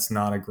Service Titan. That's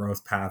not a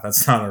growth path.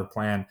 That's not our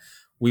plan.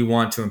 We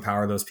want to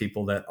empower those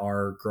people that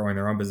are growing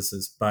their own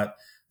businesses. But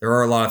there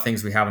are a lot of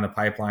things we have in the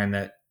pipeline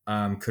that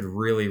could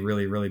really,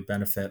 really, really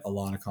benefit a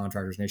lot of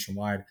contractors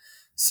nationwide.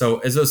 So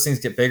as those things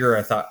get bigger,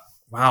 I thought,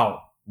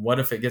 wow, what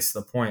if it gets to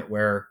the point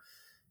where,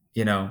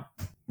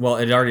 well,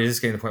 it already is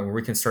getting to the point where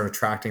we can start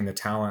attracting the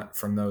talent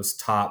from those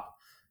top,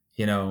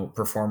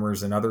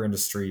 performers in other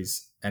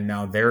industries. And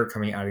now they're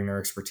coming, adding their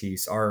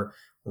expertise. Our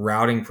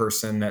routing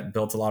person that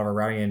built a lot of our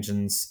routing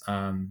engines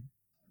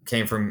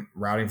came from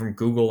routing from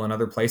Google and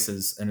other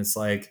places. And it's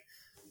like,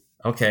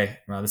 okay,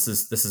 wow, this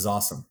is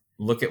awesome.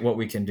 Look at what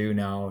we can do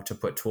now to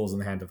put tools in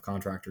the hand of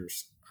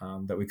contractors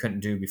that we couldn't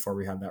do before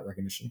we had that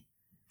recognition.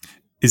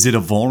 Is it a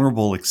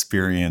vulnerable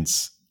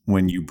experience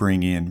when you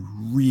bring in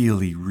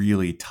really,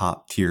 really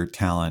top tier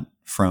talent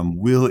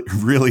from really,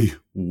 really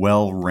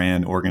well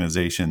ran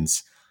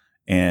organizations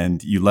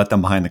and you let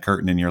them behind the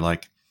curtain and you're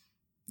like,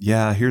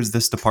 yeah, here's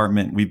this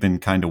department. We've been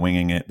kind of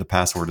winging it. The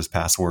password is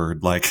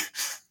password. Like,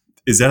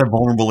 is that a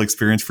vulnerable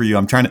experience for you?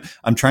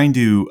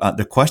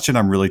 The question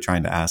I'm really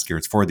trying to ask here,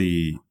 it's for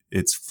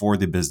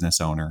the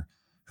business owner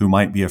who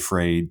might be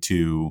afraid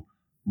to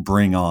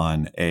bring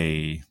on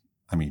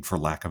for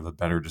lack of a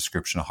better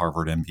description, a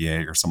Harvard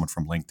MBA or someone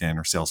from LinkedIn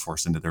or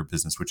Salesforce into their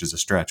business, which is a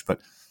stretch.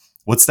 But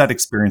what's that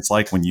experience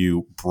like when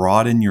you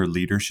broaden your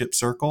leadership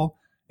circle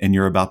and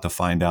you're about to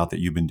find out that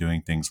you've been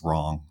doing things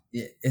wrong?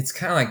 It's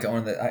kind of like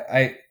going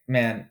to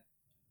man,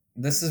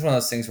 this is one of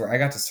those things where I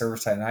got to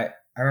service side and I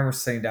remember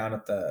sitting down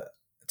at the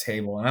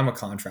table, and I'm a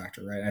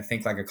contractor, right? I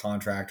think like a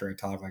contractor, I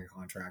talk like a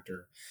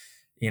contractor.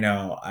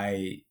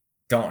 I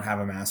don't have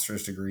a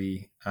master's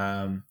degree.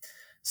 So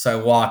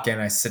I walk in,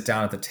 I sit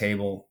down at the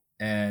table,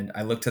 and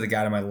I look to the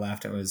guy to my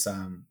left. It was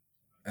a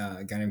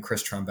guy named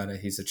Chris Trombetta.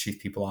 He's a chief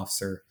people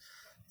officer.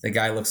 The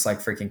guy looks like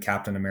freaking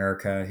Captain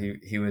America.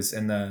 He was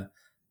in the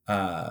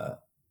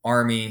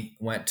Army,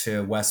 went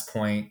to West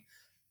Point,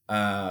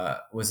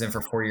 was in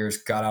for 4 years,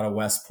 got out of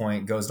West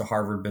Point, goes to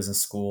Harvard Business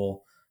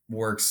School,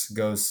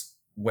 goes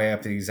way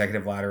up the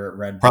executive ladder at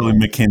Red Bull.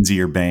 Probably McKinsey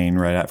or Bain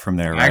right out from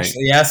there, right?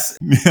 Actually, yes.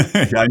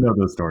 Yeah, I know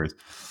those stories.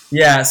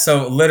 Yeah,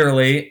 so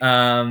literally,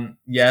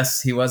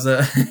 yes, he worked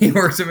at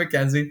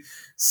McKinsey.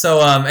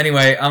 So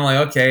anyway, I'm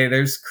like, okay,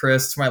 there's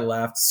Chris to my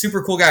left.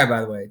 Super cool guy,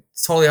 by the way.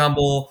 Totally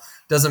humble.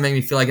 Doesn't make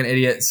me feel like an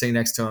idiot sitting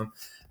next to him.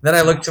 Then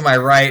I look to my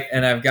right,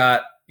 and I've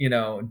got,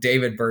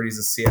 David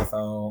Birdie's a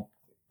CFO.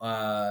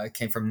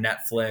 Came from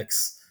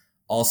Netflix,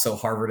 also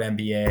Harvard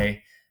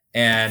MBA.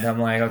 And I'm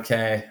like,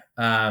 okay,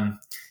 I'm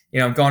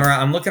going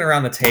around, I'm looking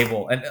around the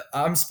table, and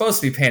I'm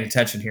supposed to be paying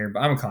attention here, but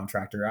I'm a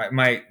contractor.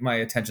 My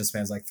attention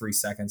span is like 3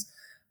 seconds.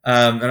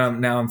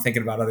 And I'm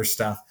thinking about other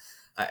stuff.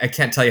 I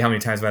can't tell you how many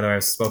times, by the way,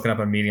 I've spoken up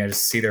in a meeting. I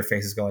just see their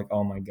faces go like,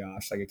 oh my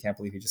gosh, like, I can't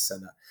believe you just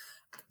said that.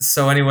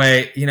 So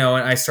anyway, and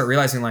I start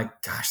realizing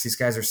like, gosh, these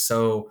guys are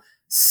so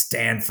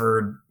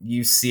Stanford,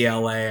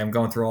 UCLA. I'm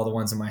going through all the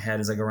ones in my head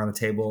as I go around the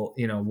table.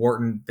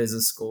 Wharton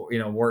Business School.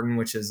 Wharton,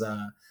 which is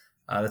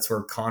that's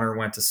where Connor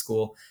went to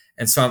school.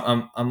 And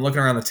so I'm looking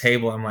around the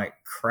table. I'm like,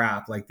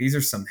 crap. Like, these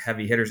are some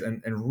heavy hitters,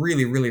 and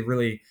really, really,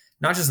 really,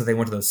 not just that they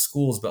went to those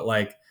schools, but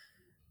like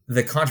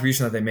the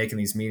contribution that they make in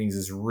these meetings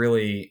is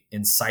really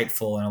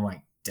insightful. And I'm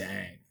like,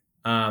 dang.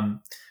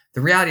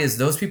 The reality is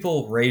those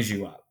people raise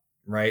you up,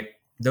 right?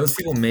 Those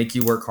people make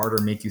you work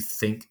harder, make you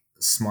think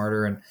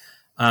smarter.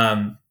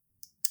 And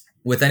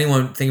with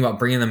anyone thinking about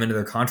bringing them into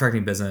their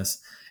contracting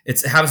business,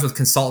 it happens with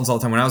consultants all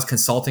the time. When I was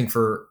consulting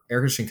for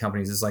air conditioning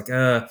companies, it's like,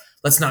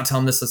 let's not tell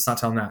them this, let's not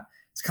tell them that.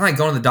 It's kind of like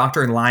going to the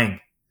doctor and lying.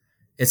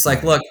 It's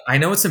like, look, I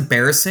know it's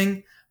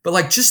embarrassing, but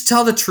like, just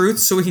tell the truth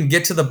so we can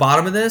get to the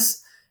bottom of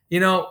this.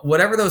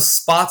 Whatever those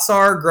spots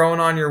are growing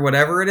on your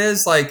whatever it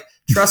is, like,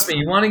 trust me,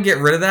 you want to get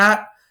rid of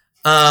that.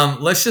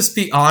 Let's just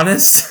be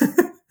honest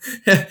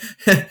and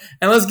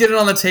let's get it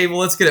on the table.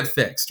 Let's get it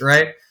fixed,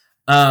 right?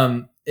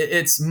 I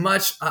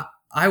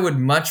would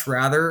much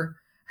rather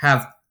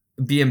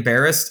be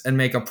embarrassed and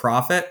make a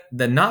profit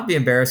than not be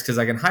embarrassed because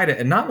I can hide it,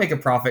 and not make a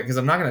profit because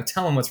I'm not going to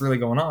tell them what's really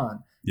going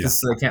on, just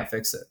so they can't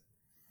fix it.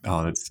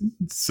 Oh, that's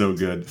so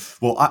good.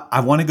 Well,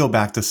 I want to go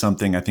back to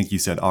something. I think you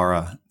said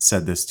Ara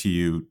said this to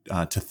you,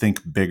 to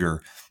think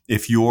bigger.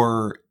 If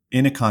you're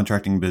in a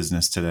contracting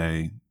business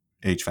today,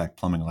 HVAC,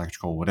 plumbing,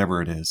 electrical,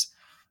 whatever it is,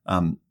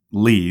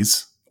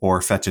 Lee's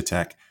or Fetch a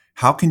Tech,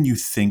 how can you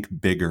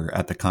think bigger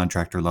at the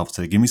contractor level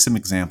today? Give me some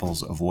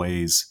examples of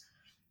ways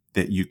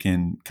that you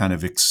can kind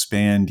of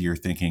expand your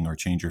thinking or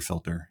change your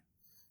filter.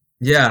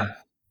 Yeah.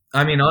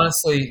 I mean,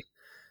 honestly,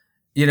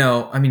 you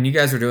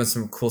guys are doing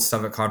some cool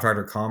stuff at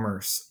Contractor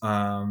Commerce.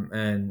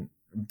 And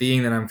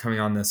being that I'm coming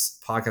on this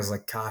podcast,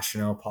 like, gosh,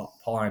 Paul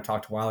and I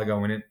talked a while ago,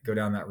 we didn't go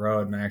down that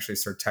road. And I actually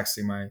started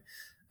texting my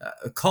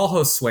call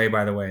host Sway,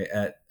 by the way,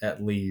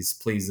 at Lee's,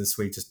 please, this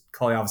week. Just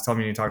call the office, tell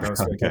me you need to talk to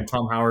host Sway. Okay.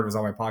 Tom Howard was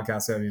on my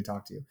podcast, so I need to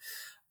talk to you.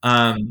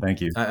 Thank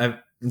you. I'm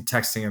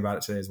texting about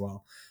it today as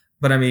well.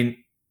 But I mean,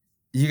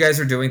 you guys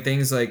are doing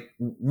things like,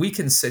 we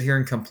can sit here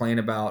and complain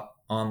about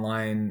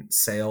online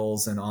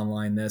sales and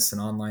online this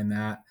and online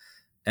that.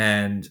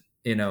 And,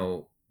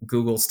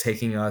 Google's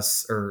taking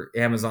us, or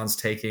Amazon's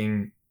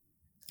taking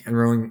and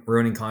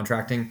ruining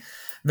contracting.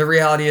 The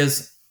reality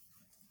is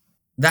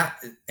that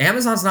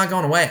Amazon's not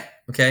going away.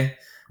 Okay.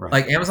 Right.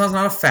 Like, Amazon's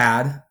not a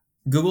fad.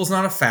 Google's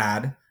not a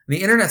fad.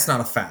 The internet's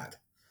not a fad.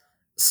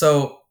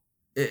 So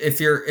if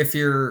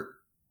you're,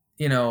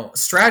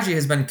 strategy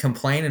has been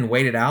complain and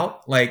wait it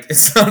out. Like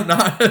it's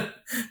not,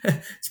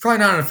 it's probably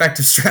not an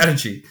effective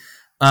strategy.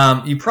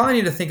 You probably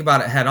need to think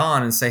about it head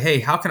on and say, hey,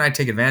 how can I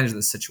take advantage of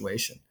this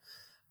situation?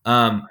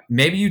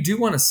 Maybe you do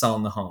want to sell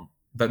in the home,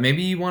 but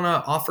maybe you want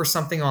to offer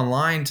something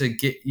online to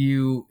get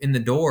you in the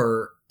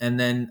door and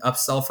then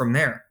upsell from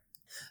there.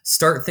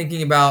 Start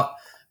thinking about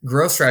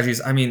growth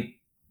strategies. I mean,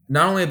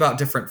 not only about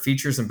different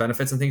features and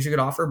benefits and things you could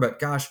offer, but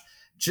gosh,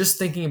 just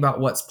thinking about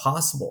what's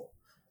possible.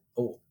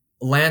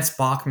 Lance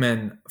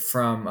Bachman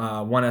from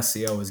One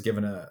SEO was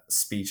given a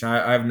speech.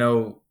 I have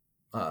no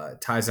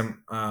ties,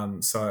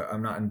 so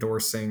I'm not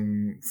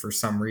endorsing for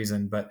some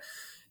reason, but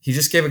he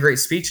just gave a great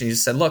speech and he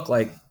just said, look,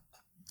 like,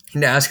 you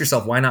need to ask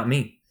yourself, why not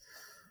me?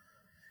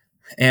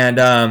 And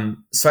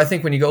so I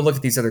think when you go look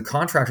at these other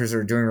contractors that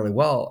are doing really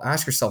well,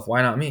 ask yourself,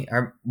 why not me?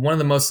 One of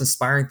the most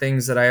inspiring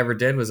things that I ever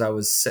did was I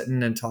was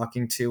sitting and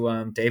talking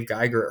to Dave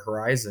Geiger at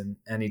Horizon,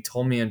 and he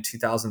told me in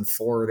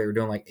 2004 they were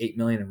doing like 8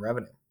 million in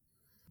revenue.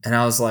 And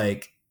I was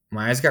like,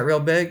 my eyes got real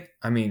big.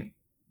 I mean,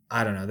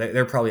 I don't know.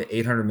 They're probably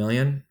 800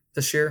 million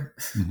this year.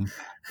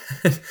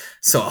 Mm-hmm.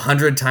 So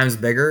 100 times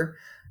bigger.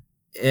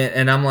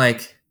 And I'm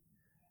like,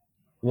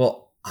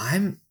 well,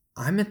 I'm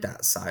at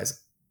that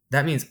size.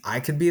 That means I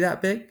could be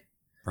that big.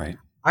 Right.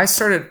 I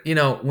started,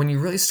 when you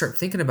really start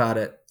thinking about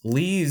it,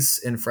 Lee's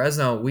in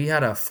Fresno, we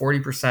had a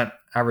 40%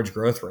 average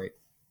growth rate.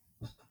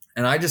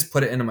 And I just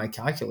put it into my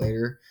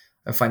calculator,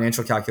 a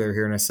financial calculator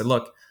here. And I said,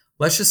 look,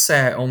 let's just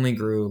say I only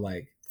grew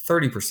like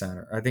 30%,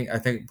 or I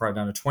think probably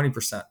down to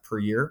 20% per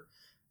year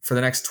for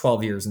the next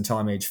 12 years until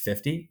I'm age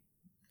 50.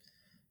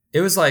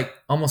 It was like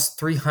almost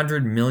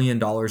 $300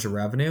 million of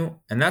revenue.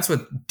 And that's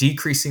with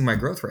decreasing my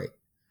growth rate.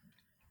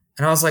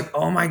 And I was like,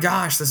 oh my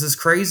gosh, this is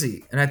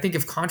crazy. And I think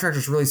if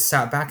contractors really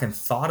sat back and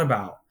thought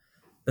about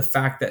the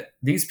fact that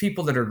these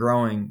people that are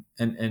growing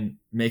and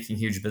making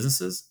huge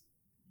businesses,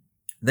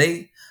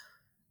 they're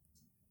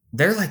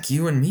like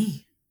you and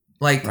me.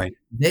 Like right.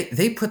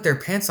 they put their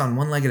pants on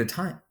one leg at a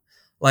time.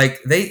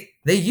 Like they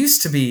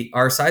used to be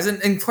our size.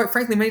 And quite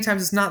frankly, many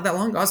times it's not that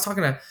long ago. I was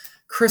talking to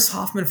Chris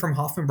Hoffman from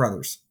Hoffman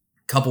Brothers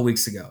a couple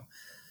weeks ago.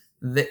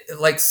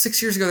 Like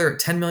 6 years ago, they're at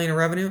 10 million in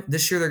revenue.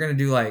 This year, they're going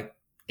to do like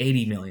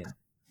 80 million.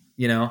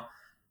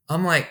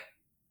 I'm like,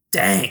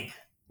 dang.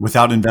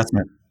 Without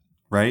investment,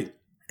 right?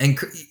 And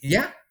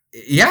yeah.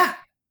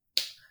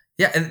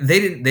 And they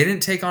didn't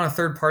take on a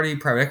third party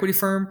private equity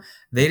firm.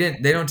 They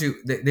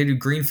do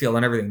greenfield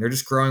and everything. They're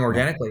just growing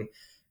organically. Right.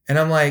 And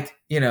I'm like,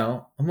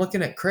 I'm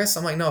looking at Chris.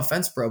 I'm like, no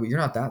offense, bro, but you're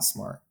not that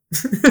smart.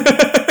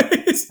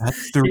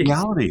 That's the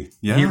reality.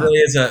 Yeah. He really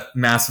is a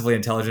massively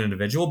intelligent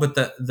individual. But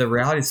the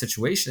reality of the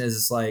situation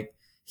is like,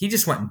 he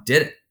just went and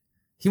did it.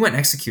 He went and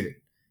executed.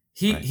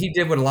 He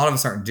did what a lot of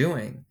us aren't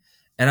doing.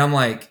 And I'm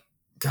like,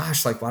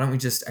 gosh, like, why don't we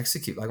just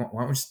execute? Like,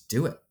 why don't we just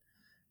do it?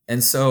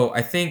 And so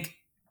I think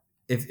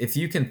if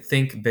you can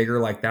think bigger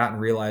like that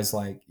and realize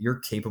like you're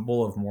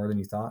capable of more than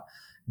you thought.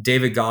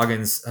 David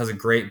Goggins has a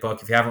great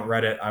book. If you haven't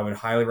read it, I would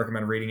highly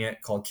recommend reading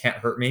it, called Can't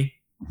Hurt Me.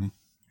 Mm-hmm.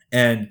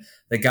 And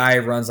the guy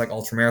runs like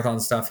ultramarathon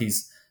stuff.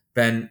 He's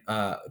been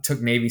took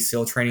Navy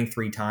SEAL training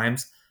 3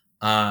 times.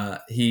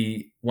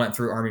 He went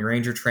through Army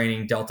Ranger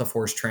training, Delta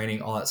Force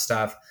training, all that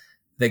stuff.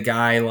 The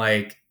guy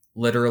like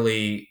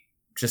literally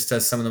just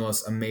does some of the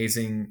most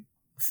amazing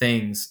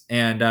things.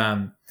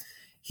 And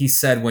he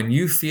said, when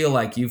you feel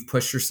like you've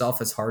pushed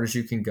yourself as hard as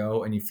you can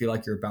go and you feel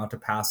like you're about to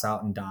pass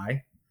out and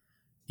die,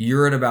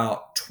 you're at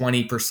about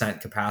 20%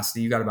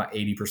 capacity. You got about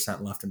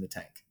 80% left in the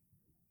tank.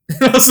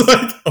 I was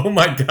like, oh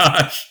my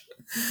gosh.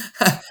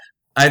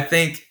 I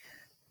think,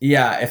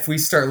 yeah, if we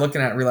start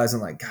looking at it, realizing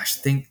like, gosh,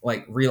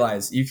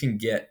 realize you can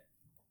get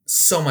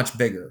so much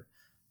bigger.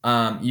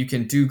 You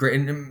can do great.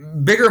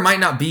 And bigger might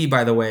not be,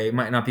 by the way, it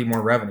might not be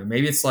more revenue.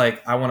 Maybe it's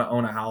like, I want to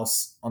own a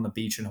house on the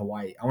beach in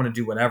Hawaii. I want to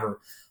do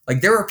whatever.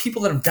 Like, there are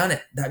people that have done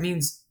it. That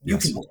means you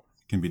can do it.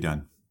 Can be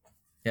done.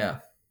 Yeah.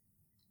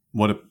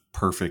 What a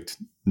perfect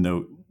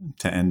note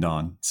to end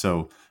on.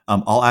 So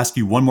I'll ask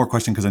you one more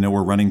question because I know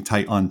we're running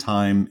tight on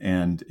time,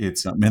 and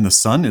it's man, the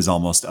sun is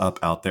almost up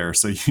out there,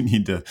 so you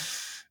need to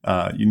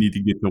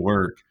get to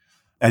work.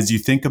 As you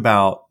think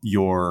about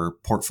your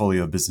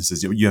portfolio of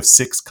businesses, you have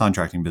 6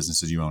 contracting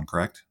businesses you own,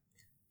 correct?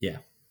 Yeah.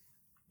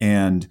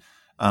 And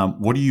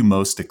what are you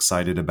most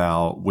excited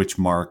about? Which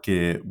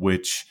market?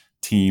 Which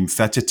team?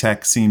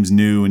 Fetch-A-Tech seems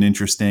new and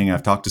interesting.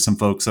 I've talked to some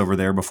folks over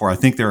there before. I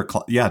think they're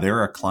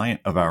a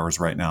client of ours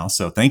right now.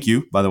 So thank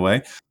you, by the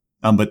way.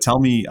 But tell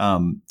me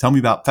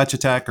about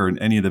Fetch-A-Tech or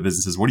any of the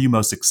businesses. What are you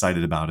most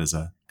excited about as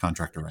a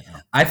contractor right now?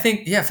 I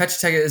think,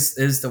 Fetch-A-Tech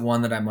is the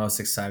one that I'm most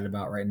excited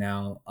about right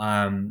now.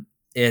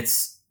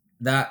 It's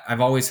that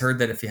I've always heard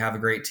that if you have a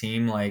great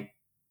team like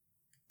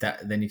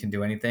that, then you can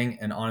do anything.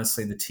 And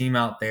honestly, the team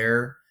out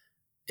there,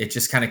 it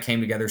just kind of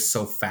came together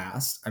so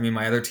fast. I mean,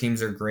 my other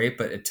teams are great,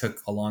 but it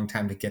took a long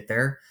time to get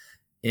there.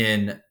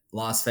 In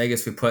Las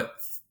Vegas,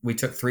 we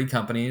took 3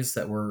 companies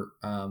that were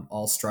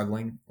all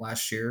struggling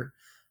last year.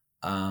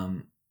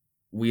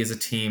 We as a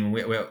team,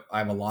 I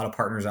have a lot of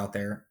partners out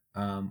there.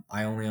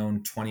 I only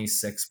own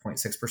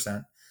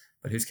 26.6%,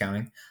 but who's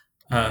counting?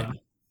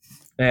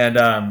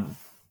 And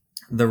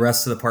the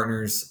rest of the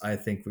partners, I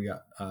think we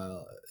got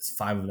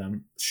 5 of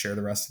them share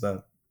the rest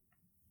of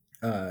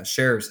the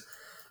shares.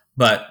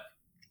 But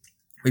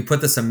we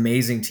put this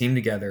amazing team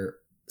together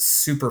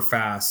super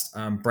fast.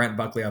 Brent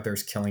Buckley out there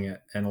is killing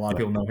it, and a lot of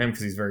Yep. people know him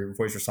because he's very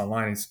boisterous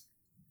online. He's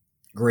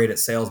great at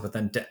sales. But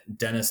then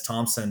Dennis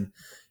Thompson,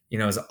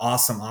 is an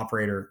awesome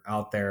operator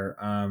out there.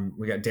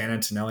 We got Dan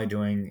Antonelli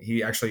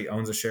he actually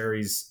owns a share.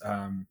 He's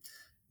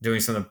doing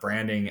some of the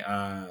branding.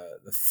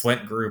 The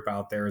Flint group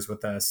out there is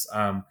with us.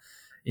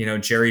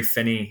 Jerry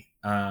Finney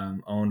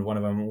owned one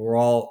of them. We're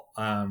all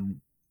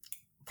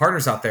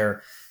partners out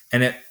there,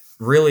 and it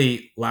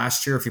really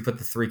last year, if you put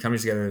the 3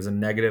 companies together, there's a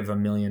negative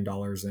 $1 million in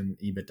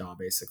EBITDA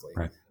basically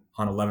Right.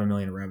 on 11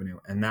 million in revenue,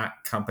 and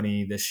that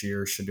company this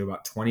year should do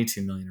about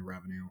 22 million in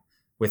revenue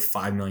with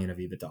 5 million of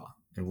EBITDA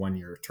in 1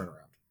 year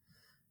turnaround.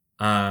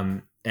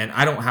 And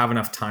I don't have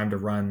enough time to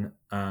run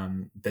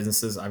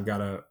businesses. I've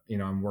got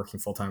I'm working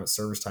full time at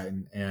Service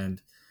Titan,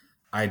 and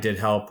I did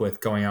help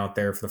with going out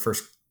there for the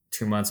first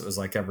 2 months. It was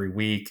like every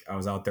week I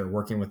was out there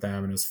working with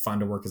them, and it was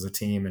fun to work as a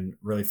team and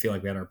really feel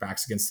like we had our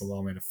backs against the wall.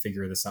 And we had to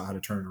figure this out, how to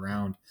turn it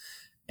around.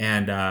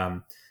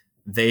 And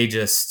they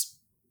just,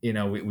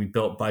 we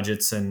built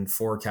budgets and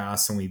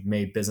forecasts, and we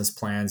made business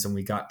plans, and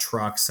we got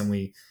trucks,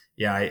 and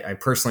I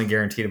personally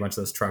guaranteed a bunch of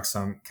those trucks.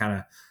 So I'm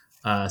kind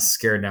of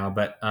scared now,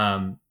 but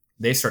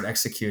they start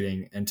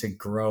executing, and to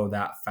grow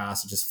that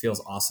fast, it just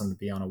feels awesome to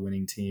be on a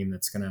winning team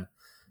that's going to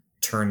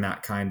turn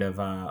that kind of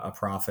a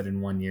profit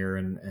in 1 year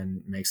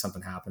and make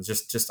something happen.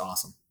 It's just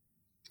awesome.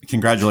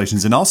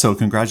 Congratulations. And also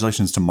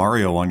congratulations to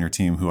Mario on your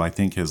team, who I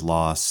think has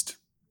lost,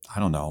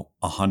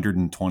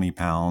 120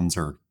 pounds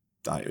and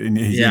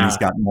he's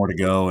got more to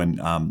go. And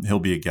he'll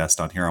be a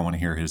guest on here. I want to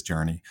hear his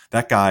journey.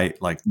 That guy,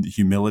 like the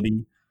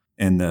humility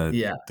and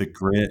the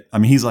grit. I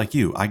mean, he's like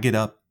you. I get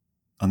up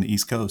on the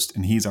East Coast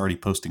and he's already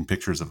posting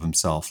pictures of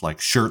himself, like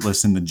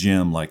shirtless in the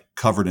gym, like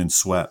covered in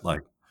sweat.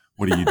 Like,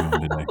 what are you doing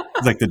today?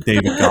 He's like the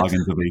David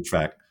Goggins of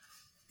HVAC.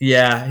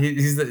 Yeah,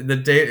 he's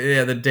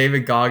the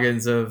David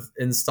Goggins of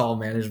install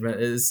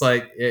management. It's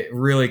like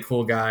really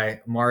cool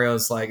guy.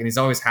 Mario's like, and he's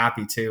always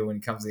happy too when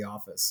he comes to the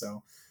office.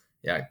 So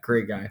yeah,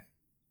 great guy.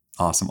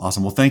 Awesome.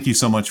 Well, thank you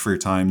so much for your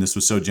time. This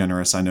was so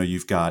generous. I know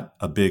you've got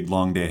a big,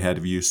 long day ahead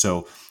of you.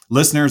 So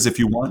listeners, if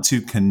you want to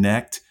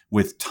connect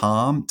with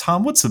Tom,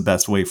 what's the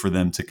best way for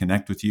them to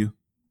connect with you?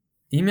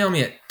 Email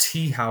me at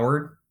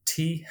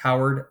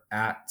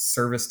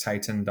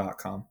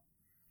thoward@servicetitan.com.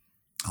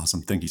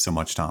 Awesome. Thank you so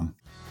much, Tom.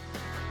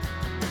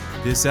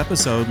 This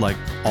episode, like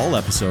all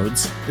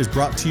episodes, is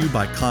brought to you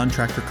by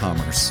Contractor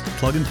Commerce,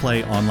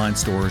 plug-and-play online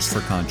stores for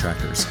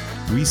contractors.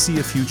 We see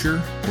a future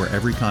where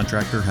every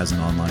contractor has an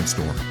online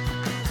store.